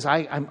that says,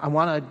 I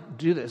want to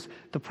do this.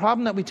 The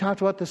problem that we talked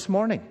about this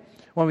morning,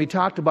 when we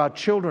talked about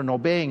children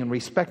obeying and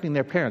respecting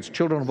their parents,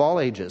 children of all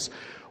ages,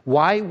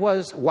 Why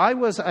was,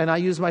 and I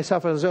use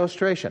myself as an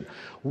illustration,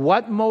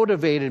 what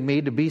motivated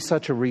me to be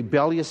such a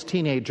rebellious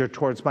teenager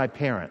towards my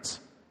parents?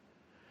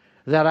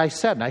 That I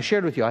said, and I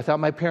shared with you, I thought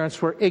my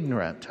parents were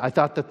ignorant. I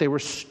thought that they were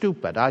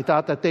stupid. I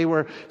thought that they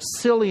were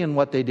silly in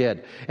what they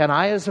did. And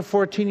I, as a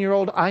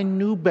 14-year-old, I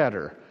knew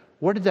better.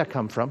 Where did that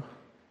come from?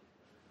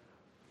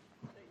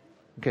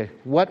 Okay,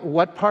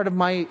 what part of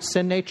my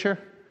sin nature?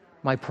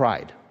 My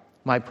pride.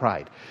 My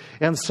pride.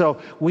 And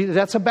so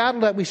that's a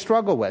battle that we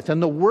struggle with.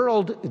 And the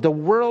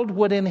world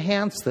would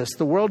enhance this.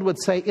 The world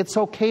would say, it's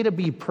okay to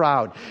be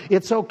proud.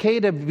 It's okay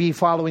to be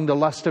following the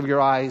lust of your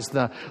eyes,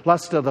 the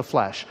lust of the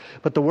flesh.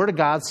 But the Word of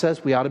God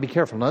says we ought to be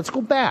careful. Now, let's go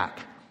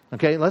back.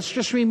 Okay, let's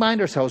just remind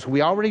ourselves,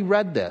 we already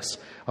read this.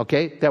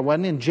 Okay, that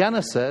when in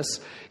Genesis,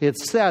 it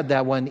said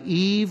that when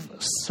Eve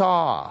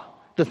saw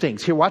the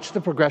things. Here, watch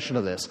the progression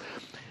of this.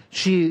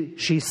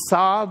 She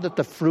saw that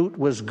the fruit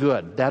was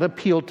good. That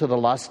appealed to the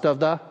lust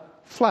of the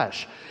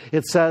flesh.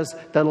 It says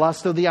the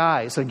lust of the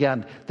eyes,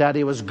 again, that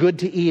it was good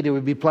to eat, it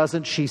would be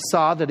pleasant. She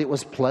saw that it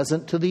was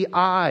pleasant to the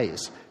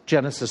eyes.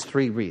 Genesis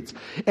 3 reads.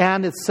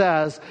 And it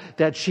says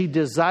that she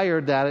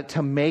desired that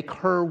to make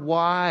her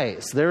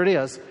wise. There it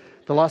is.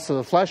 The lust of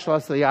the flesh,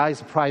 lust of the eyes,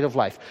 the pride of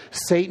life.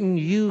 Satan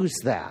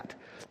used that.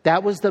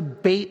 That was the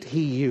bait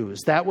he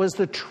used. That was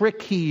the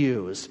trick he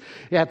used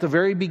at the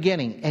very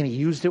beginning. And he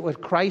used it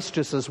with Christ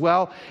just as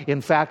well.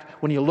 In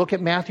fact, when you look at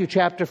Matthew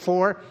chapter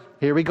 4,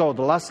 here we go.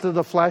 The lust of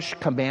the flesh,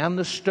 command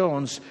the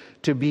stones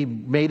to be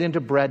made into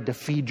bread to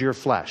feed your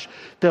flesh.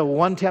 The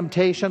one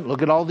temptation,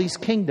 look at all these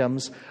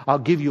kingdoms. I'll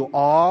give you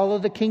all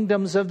of the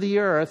kingdoms of the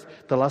earth.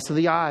 The lust of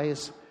the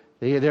eyes,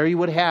 There you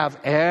would have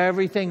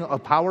everything, a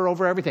power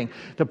over everything.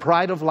 The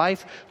pride of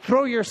life.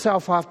 Throw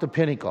yourself off the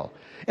pinnacle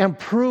and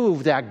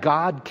prove that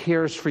God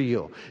cares for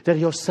you, that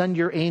He'll send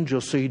your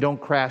angels so you don't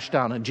crash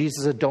down. And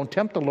Jesus said, don't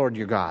tempt the Lord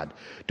your God.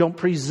 Don't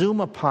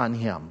presume upon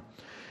Him.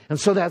 And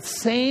so that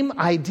same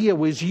idea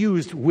was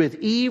used with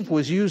Eve,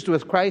 was used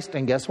with Christ,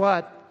 and guess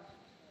what?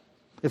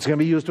 It's going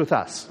to be used with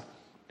us.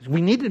 We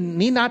need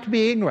not to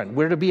be ignorant.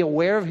 We're to be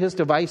aware of His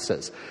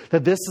devices,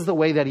 that this is the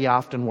way that He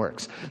often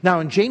works. Now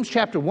in James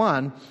chapter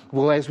 1,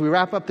 well, as we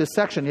wrap up this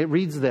section, it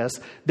reads this: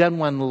 then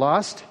when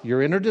lust,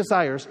 your inner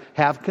desires,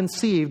 have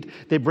conceived,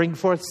 they bring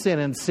forth sin,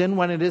 and sin,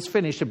 when it is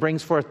finished, it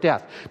brings forth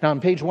death. Now on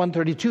page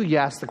 132, you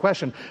ask the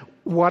question,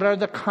 what are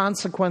the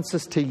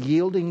consequences to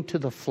yielding to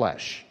the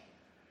flesh?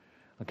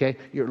 Okay,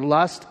 your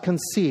lust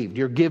conceived.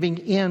 You're giving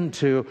in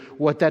to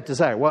what that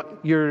desire.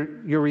 What your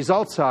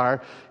results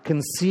are: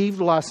 conceived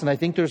lust, and I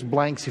think there's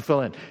blanks you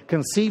fill in.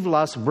 Conceived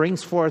lust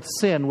brings forth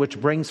sin,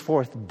 which brings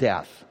forth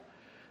death.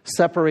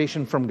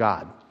 Separation from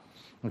God.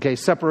 Okay,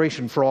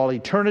 separation for all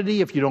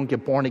eternity if you don't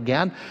get born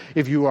again.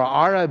 If you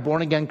are a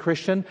born-again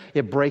Christian,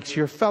 it breaks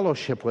your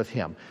fellowship with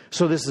Him.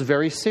 So this is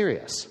very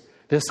serious,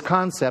 this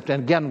concept.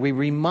 And again, we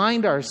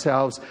remind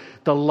ourselves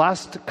the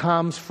lust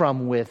comes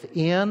from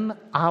within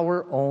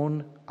our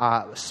own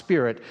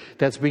spirit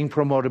that's being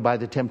promoted by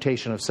the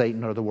temptation of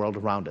Satan or the world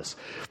around us.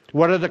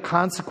 What are the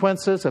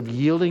consequences of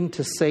yielding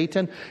to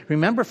Satan?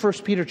 Remember 1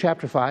 Peter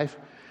chapter 5?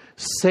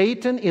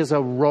 Satan is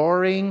a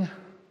roaring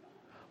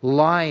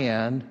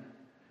lion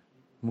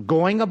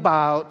going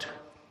about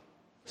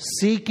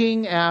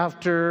seeking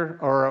after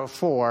or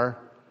for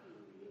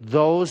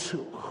those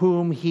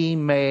whom he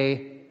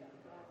may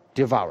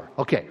devour.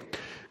 Okay.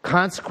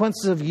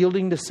 Consequences of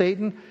yielding to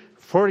Satan.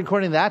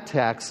 According to that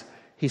text,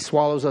 he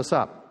swallows us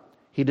up.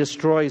 He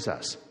destroys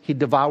us. He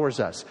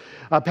devours us.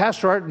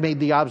 Pastor Art made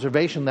the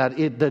observation that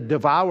the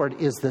devoured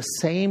is the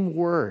same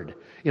word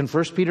in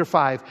 1 Peter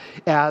 5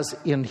 as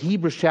in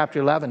Hebrews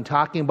chapter 11,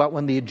 talking about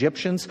when the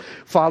Egyptians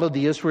followed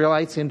the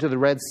Israelites into the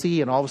Red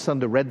Sea, and all of a sudden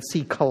the Red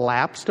Sea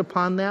collapsed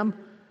upon them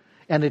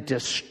and it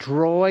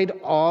destroyed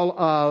all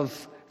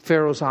of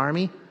Pharaoh's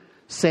army.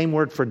 Same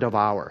word for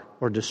devour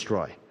or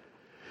destroy.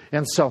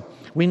 And so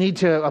we need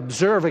to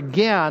observe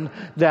again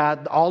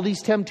that all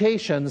these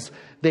temptations,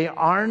 they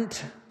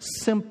aren't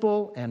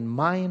simple and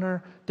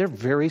minor. They're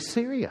very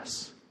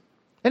serious.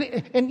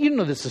 And you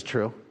know this is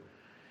true.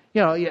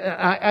 You know,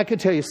 I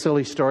could tell you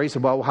silly stories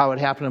about how it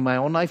happened in my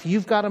own life.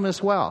 You've got them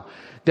as well.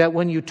 That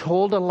when you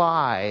told a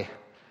lie,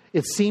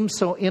 it seems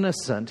so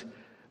innocent,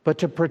 but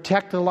to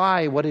protect the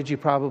lie, what did you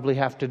probably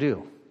have to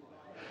do?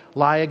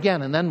 Lie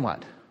again, and then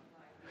what?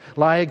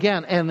 Lie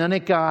again, and then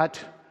it got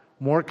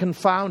more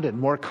confounded,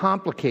 more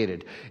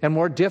complicated, and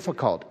more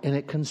difficult, and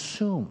it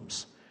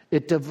consumes.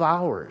 It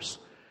devours.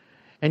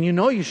 And you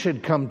know you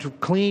should come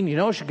clean, you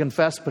know you should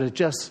confess, but it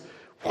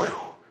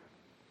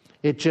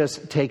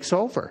just takes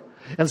over.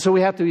 And so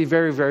we have to be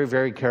very, very,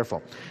 very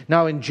careful.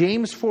 Now in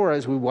James 4,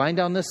 as we wind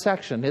down this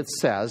section, it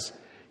says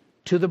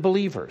to the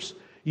believers,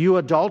 you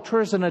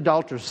adulterers and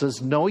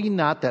adulteresses, know ye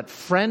not that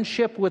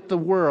friendship with the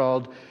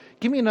world,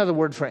 give me another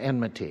word for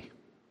enmity.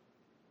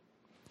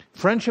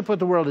 Friendship with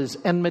the world is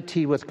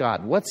enmity with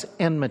God. What's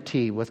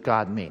enmity with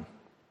God mean?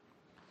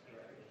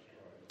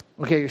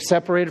 Okay, you're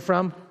separated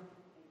from?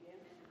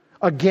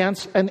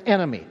 Against an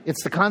enemy.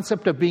 It's the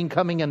concept of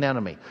becoming an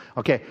enemy.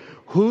 Okay,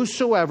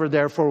 whosoever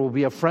therefore will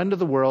be a friend of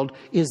the world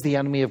is the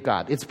enemy of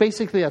God. It's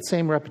basically that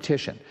same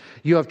repetition.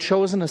 You have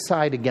chosen a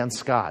side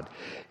against God.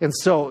 And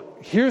so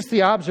here's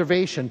the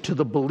observation to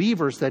the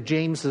believers that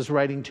James is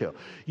writing to.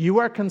 You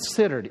are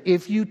considered,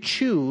 if you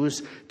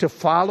choose to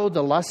follow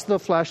the lust of the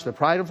flesh, the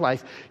pride of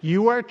life,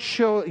 you are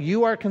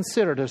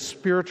considered a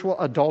spiritual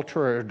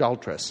adulterer or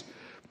adulteress.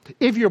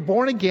 If you're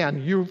born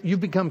again, you've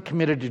become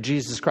committed to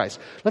Jesus Christ.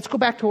 Let's go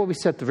back to what we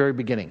said at the very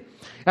beginning.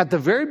 At the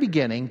very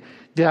beginning,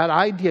 that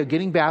idea of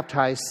getting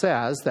baptized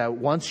says that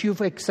once you've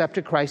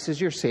accepted Christ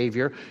as your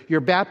Savior, your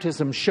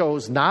baptism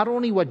shows not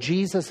only what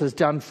Jesus has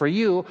done for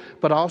you,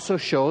 but also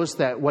shows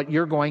that what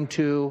you're going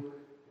to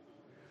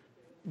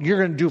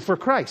do for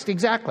Christ.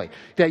 Exactly.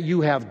 That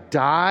you have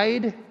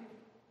died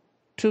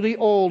to the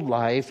old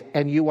life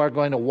and you are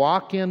going to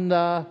walk in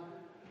the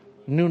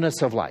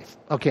newness of life.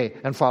 Okay,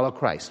 and follow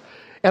Christ.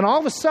 And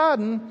all of a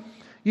sudden,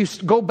 you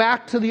go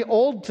back to the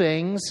old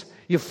things,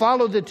 you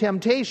follow the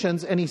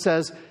temptations, and he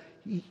says,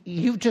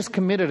 you've just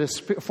committed a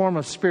form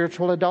of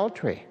spiritual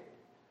adultery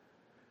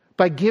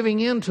by giving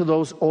in to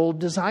those old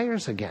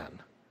desires again.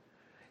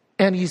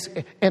 And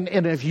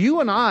if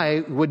you and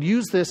I would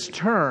use this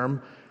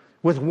term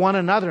with one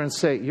another and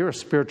say, you're a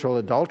spiritual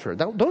adulterer,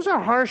 those are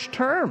harsh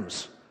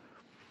terms.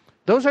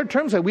 Those are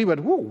terms that we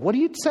would, whoa, what are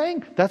you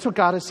saying? That's what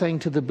God is saying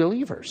to the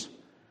believers.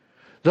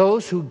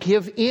 Those who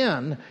give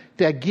in,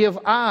 that give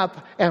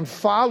up and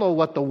follow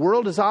what the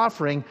world is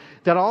offering,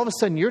 that all of a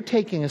sudden you're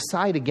taking a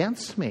side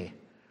against me.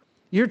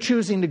 You're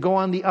choosing to go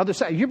on the other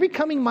side. You're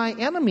becoming my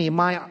enemy,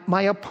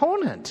 my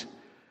opponent.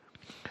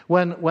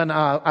 When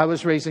I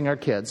was raising our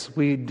kids,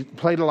 we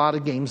played a lot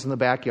of games in the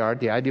backyard.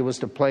 The idea was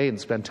to play and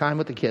spend time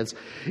with the kids.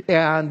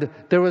 And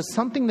there was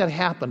something that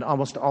happened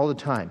almost all the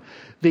time.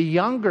 The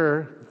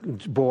younger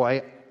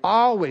boy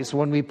always,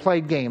 when we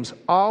played games,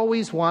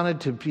 always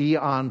wanted to be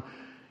on,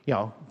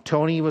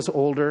 Tony was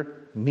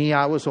older, me,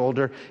 I was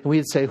older. And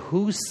we'd say,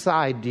 whose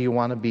side do you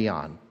want to be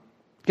on?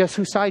 Guess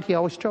whose side he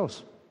always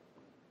chose?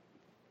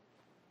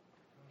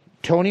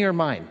 Tony or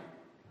mine?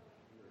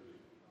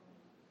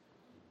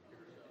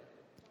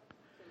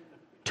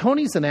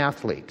 Tony's an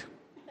athlete.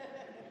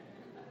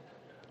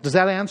 Does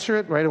that answer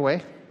it right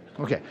away?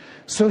 Okay.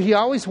 So he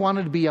always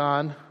wanted to be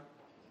on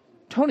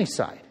Tony's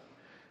side.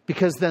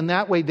 Because then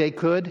that way they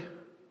could,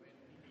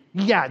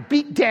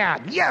 beat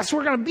Dad. Yes,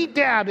 we're going to beat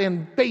Dad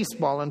in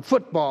baseball and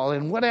football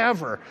and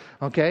whatever.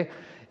 Okay?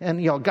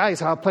 And,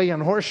 guys, I'll play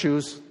on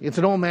horseshoes. It's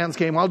an old man's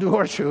game. I'll do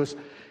horseshoes.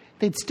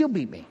 They'd still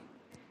beat me.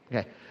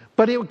 Okay?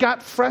 But it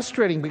got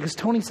frustrating because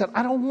Tony said,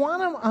 I don't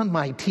want him on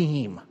my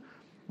team.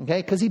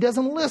 Okay, because he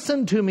doesn't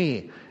listen to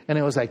me. And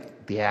it was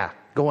like,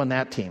 go on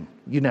that team.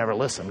 You never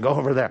listen. Go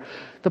over there.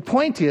 The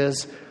point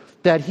is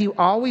that he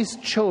always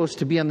chose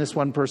to be on this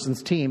one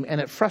person's team, and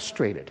it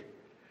frustrated.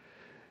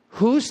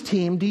 Whose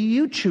team do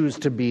you choose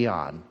to be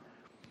on?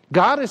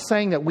 God is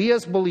saying that we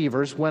as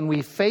believers, when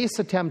we face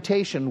a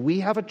temptation,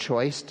 we have a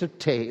choice to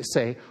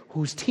say,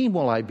 whose team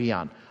will I be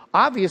on?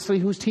 Obviously,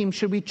 whose team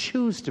should we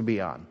choose to be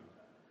on?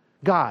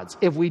 God's.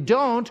 If we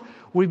don't,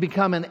 we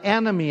become an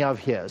enemy of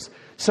His.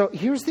 So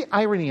here's the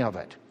irony of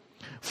it.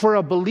 For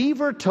a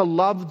believer to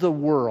love the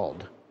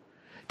world,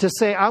 to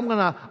say, I'm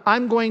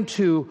going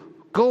to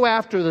go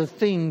after the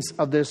things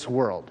of this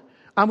world.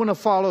 I'm going to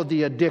follow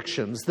the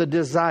addictions, the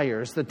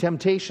desires, the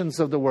temptations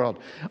of the world.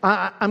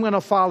 I'm going to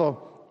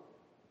follow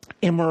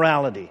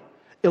immorality,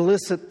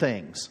 illicit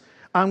things.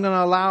 I'm going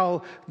to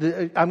allow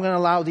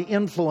the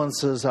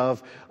influences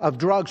of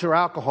drugs or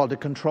alcohol to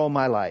control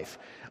my life.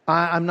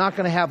 I'm not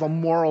going to have a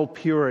moral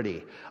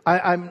purity.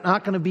 I'm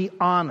not going to be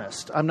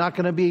honest. I'm not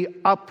going to be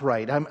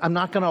upright. I'm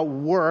not going to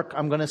work.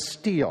 I'm going to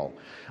steal.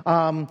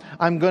 I'm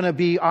going to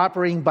be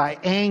operating by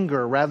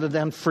anger rather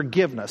than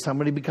forgiveness. I'm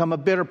going to become a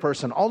bitter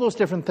person. All those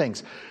different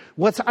things.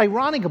 What's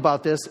ironic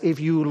about this, if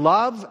you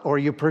love or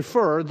you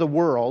prefer the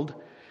world,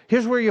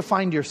 here's where you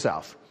find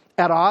yourself.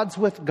 At odds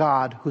with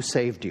God who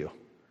saved you.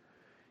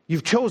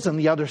 You've chosen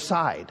the other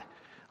side.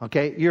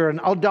 Okay? You're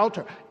an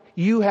adulterer.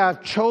 You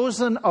have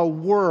chosen a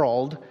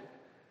world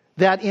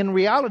that in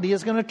reality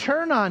is going to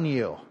turn on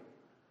you.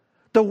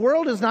 The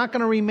world is not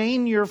going to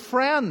remain your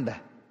friend.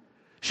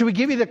 Should we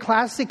give you the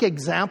classic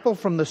example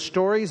from the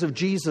stories of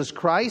Jesus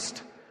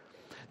Christ?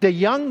 The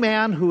young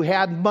man who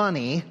had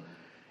money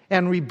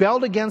and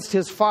rebelled against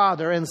his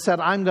father and said,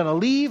 I'm going to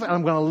leave and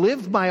I'm going to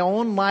live my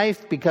own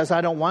life because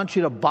I don't want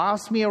you to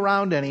boss me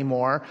around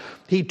anymore.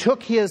 He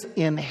took his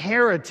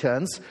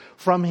inheritance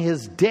from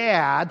his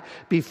dad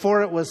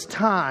before it was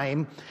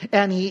time,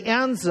 and he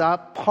ends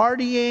up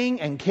partying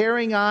and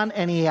carrying on,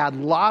 and he had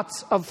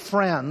lots of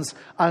friends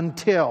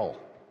until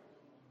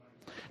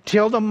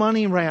the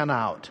money ran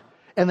out.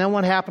 And then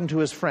what happened to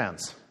his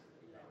friends?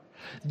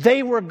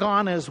 They were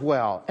gone as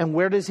well. And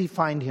where does he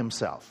find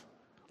himself?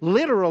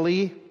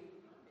 Literally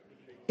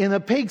in the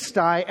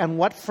pigsty, and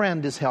what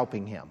friend is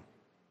helping him?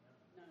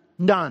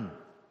 None.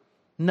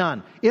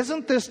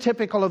 Isn't this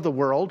typical of the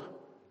world?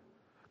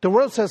 The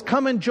world says,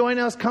 come and join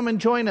us, come and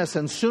join us.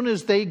 And as soon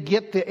as they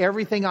get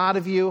everything out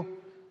of you,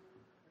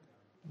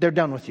 they're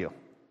done with you.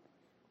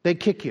 They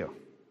kick you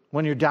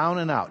when you're down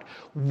and out.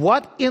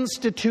 What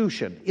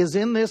institution is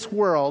in this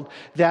world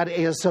that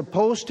is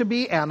supposed to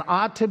be and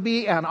ought to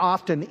be and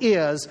often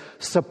is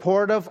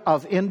supportive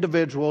of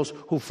individuals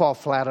who fall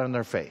flat on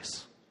their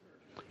face?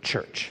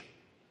 Church.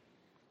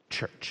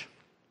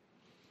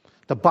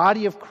 The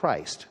body of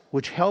Christ,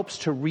 which helps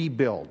to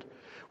rebuild,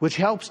 which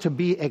helps to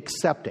be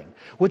accepting,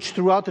 which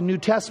throughout the New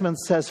Testament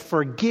says,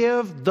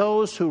 forgive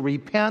those who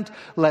repent,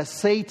 lest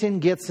Satan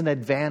gets an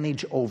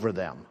advantage over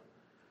them.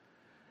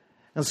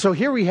 And so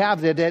here we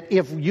have that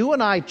if you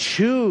and I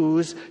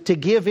choose to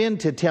give in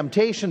to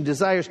temptation,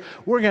 desires,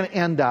 we're going to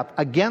end up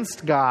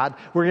against God.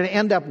 We're going to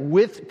end up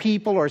with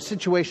people or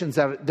situations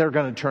that they're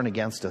going to turn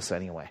against us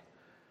anyway.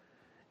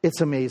 It's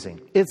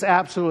amazing. It's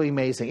absolutely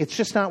amazing. It's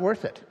just not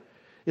worth it.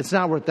 It's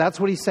not worth it. That's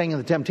what he's saying in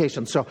the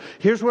temptation. So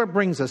here's where it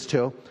brings us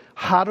to.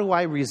 How do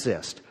I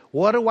resist?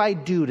 What do I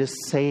do to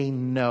say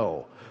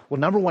no? Well,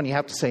 number one, you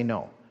have to say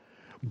no.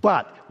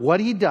 But what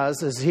he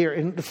does is here,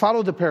 and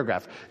follow the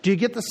paragraph. Do you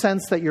get the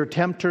sense that your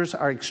tempters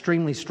are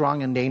extremely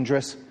strong and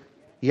dangerous?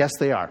 Yes,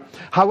 they are.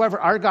 However,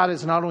 our God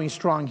is not only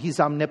strong, He's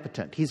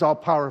omnipotent. He's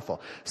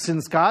all-powerful.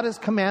 Since God has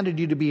commanded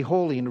you to be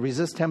holy and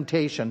resist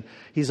temptation,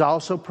 He's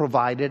also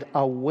provided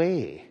a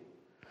way.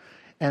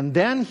 And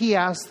then he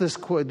asks this,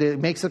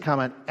 makes a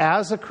comment,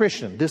 as a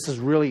Christian, this is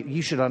really,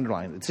 you should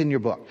underline it, it's in your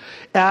book.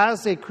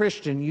 As a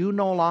Christian, you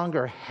no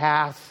longer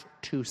have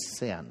to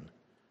sin.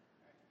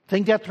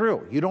 Think that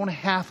through. You don't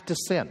have to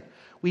sin.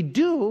 We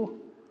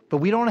do, but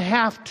we don't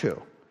have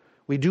to.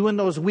 We do in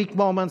those weak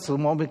moments, the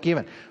moment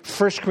given.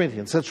 1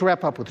 Corinthians, let's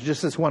wrap up with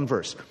just this one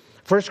verse.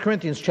 1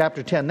 Corinthians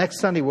chapter 10. Next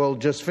Sunday we'll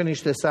just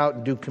finish this out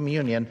and do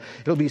communion.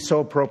 It'll be so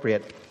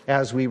appropriate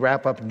as we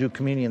wrap up and do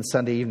communion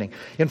Sunday evening.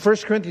 In 1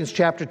 Corinthians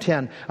chapter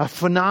 10, a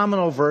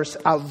phenomenal verse,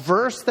 a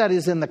verse that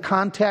is in the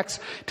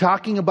context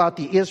talking about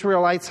the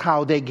Israelites,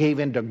 how they gave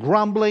into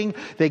grumbling,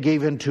 they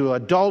gave into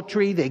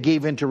adultery, they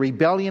gave into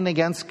rebellion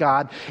against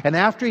God. And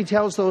after he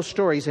tells those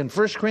stories in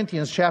 1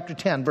 Corinthians chapter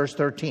 10, verse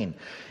 13,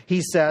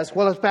 he says,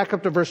 well, let's back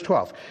up to verse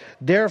 12.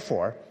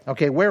 Wherefore,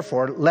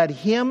 let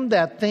him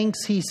that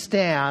thinks he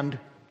stand, do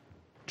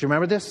you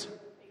remember this?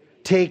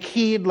 Take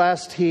heed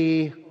lest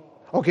he...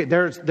 Okay,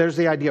 there's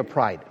the idea of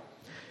pride.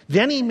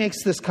 Then he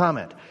makes this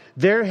comment.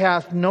 There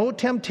hath no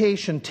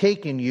temptation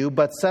taken you,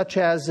 but such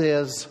as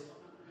is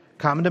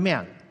common to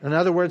man. In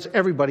other words,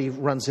 everybody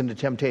runs into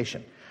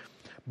temptation.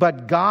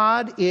 But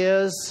God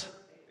is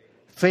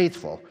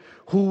faithful,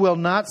 who will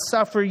not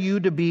suffer you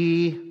to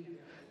be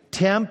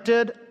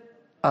tempted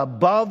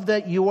above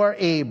that you are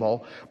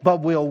able,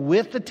 but will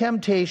with the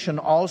temptation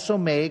also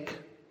make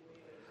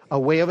a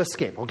way of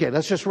escape. Okay,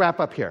 let's just wrap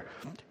up here.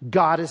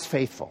 God is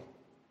faithful.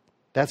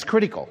 That's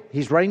critical.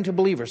 He's writing to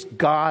believers.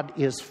 God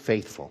is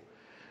faithful.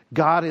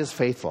 God is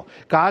faithful.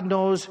 God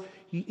knows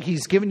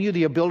He's given you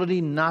the ability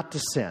not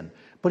to sin,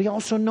 but He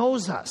also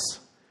knows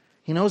us.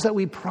 He knows that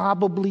we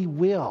probably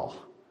will.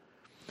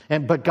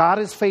 But God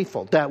is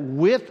faithful, that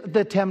with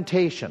the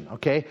temptation,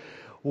 okay,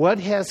 what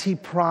has He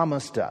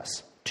promised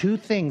us? Two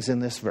things in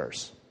this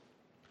verse.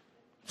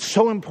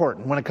 So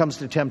important when it comes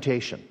to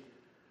temptation.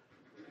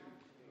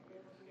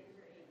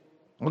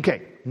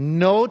 Okay,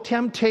 no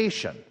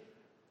temptation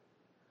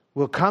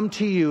will come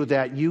to you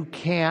that you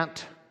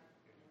can't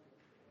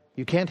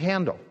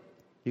handle.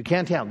 You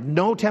can't handle.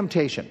 No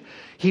temptation.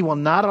 He will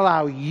not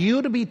allow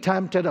you to be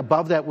tempted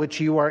above that which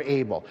you are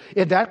able.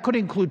 And that could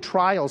include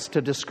trials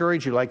to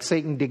discourage you, like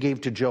Satan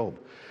gave to Job.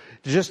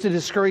 Just to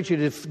discourage you,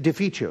 to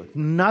defeat you.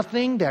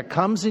 Nothing that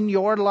comes in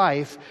your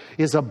life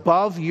is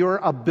above your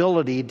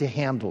ability to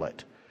handle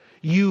it.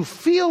 You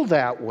feel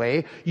that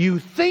way, you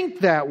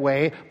think that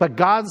way, but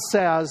God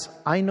says,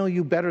 I know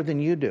you better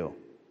than you do.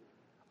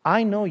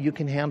 I know you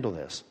can handle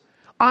this.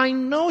 I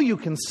know you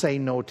can say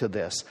no to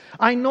this.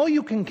 I know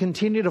you can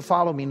continue to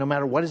follow me no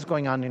matter what is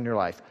going on in your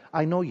life.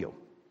 I know you.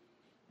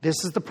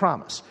 This is the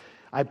promise.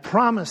 I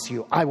promise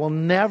you, I will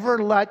never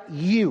let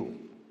you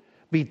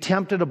be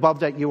tempted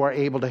above that you are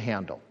able to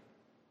handle.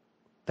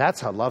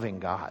 That's a loving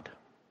God.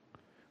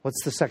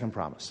 What's the second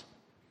promise?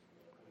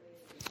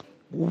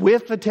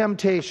 With the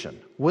temptation,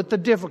 with the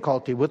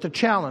difficulty, with the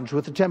challenge,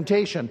 with the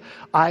temptation,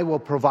 I will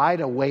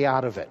provide a way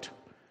out of it.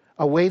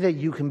 A way that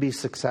you can be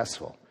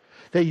successful,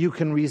 that you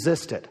can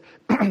resist it.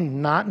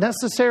 Not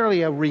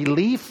necessarily a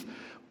relief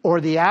or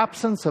the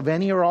absence of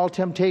any or all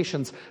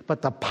temptations,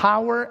 but the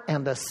power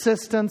and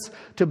assistance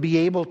to be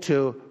able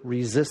to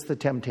resist the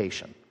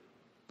temptation.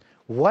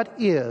 What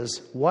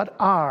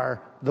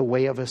are the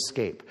way of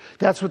escape?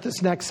 That's what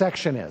this next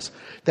section is.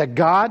 That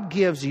God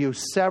gives you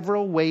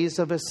several ways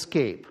of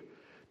escape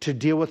to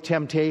deal with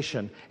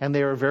temptation, and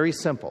they are very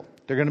simple.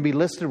 They're going to be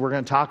listed. We're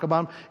going to talk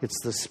about them.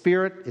 It's the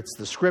Spirit, it's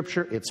the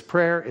Scripture, it's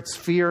prayer, it's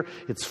fear,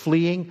 it's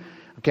fleeing.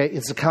 Okay,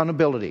 it's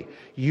accountability.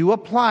 You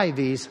apply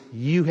these,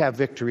 you have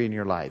victory in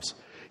your lives.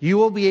 You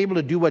will be able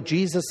to do what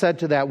Jesus said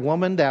to that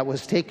woman that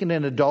was taken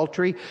in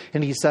adultery.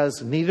 And He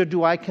says, neither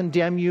do I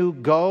condemn you.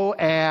 Go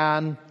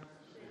and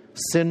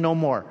sin no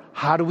more.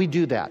 How do we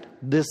do that?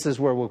 This is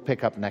where we'll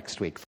pick up next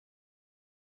week.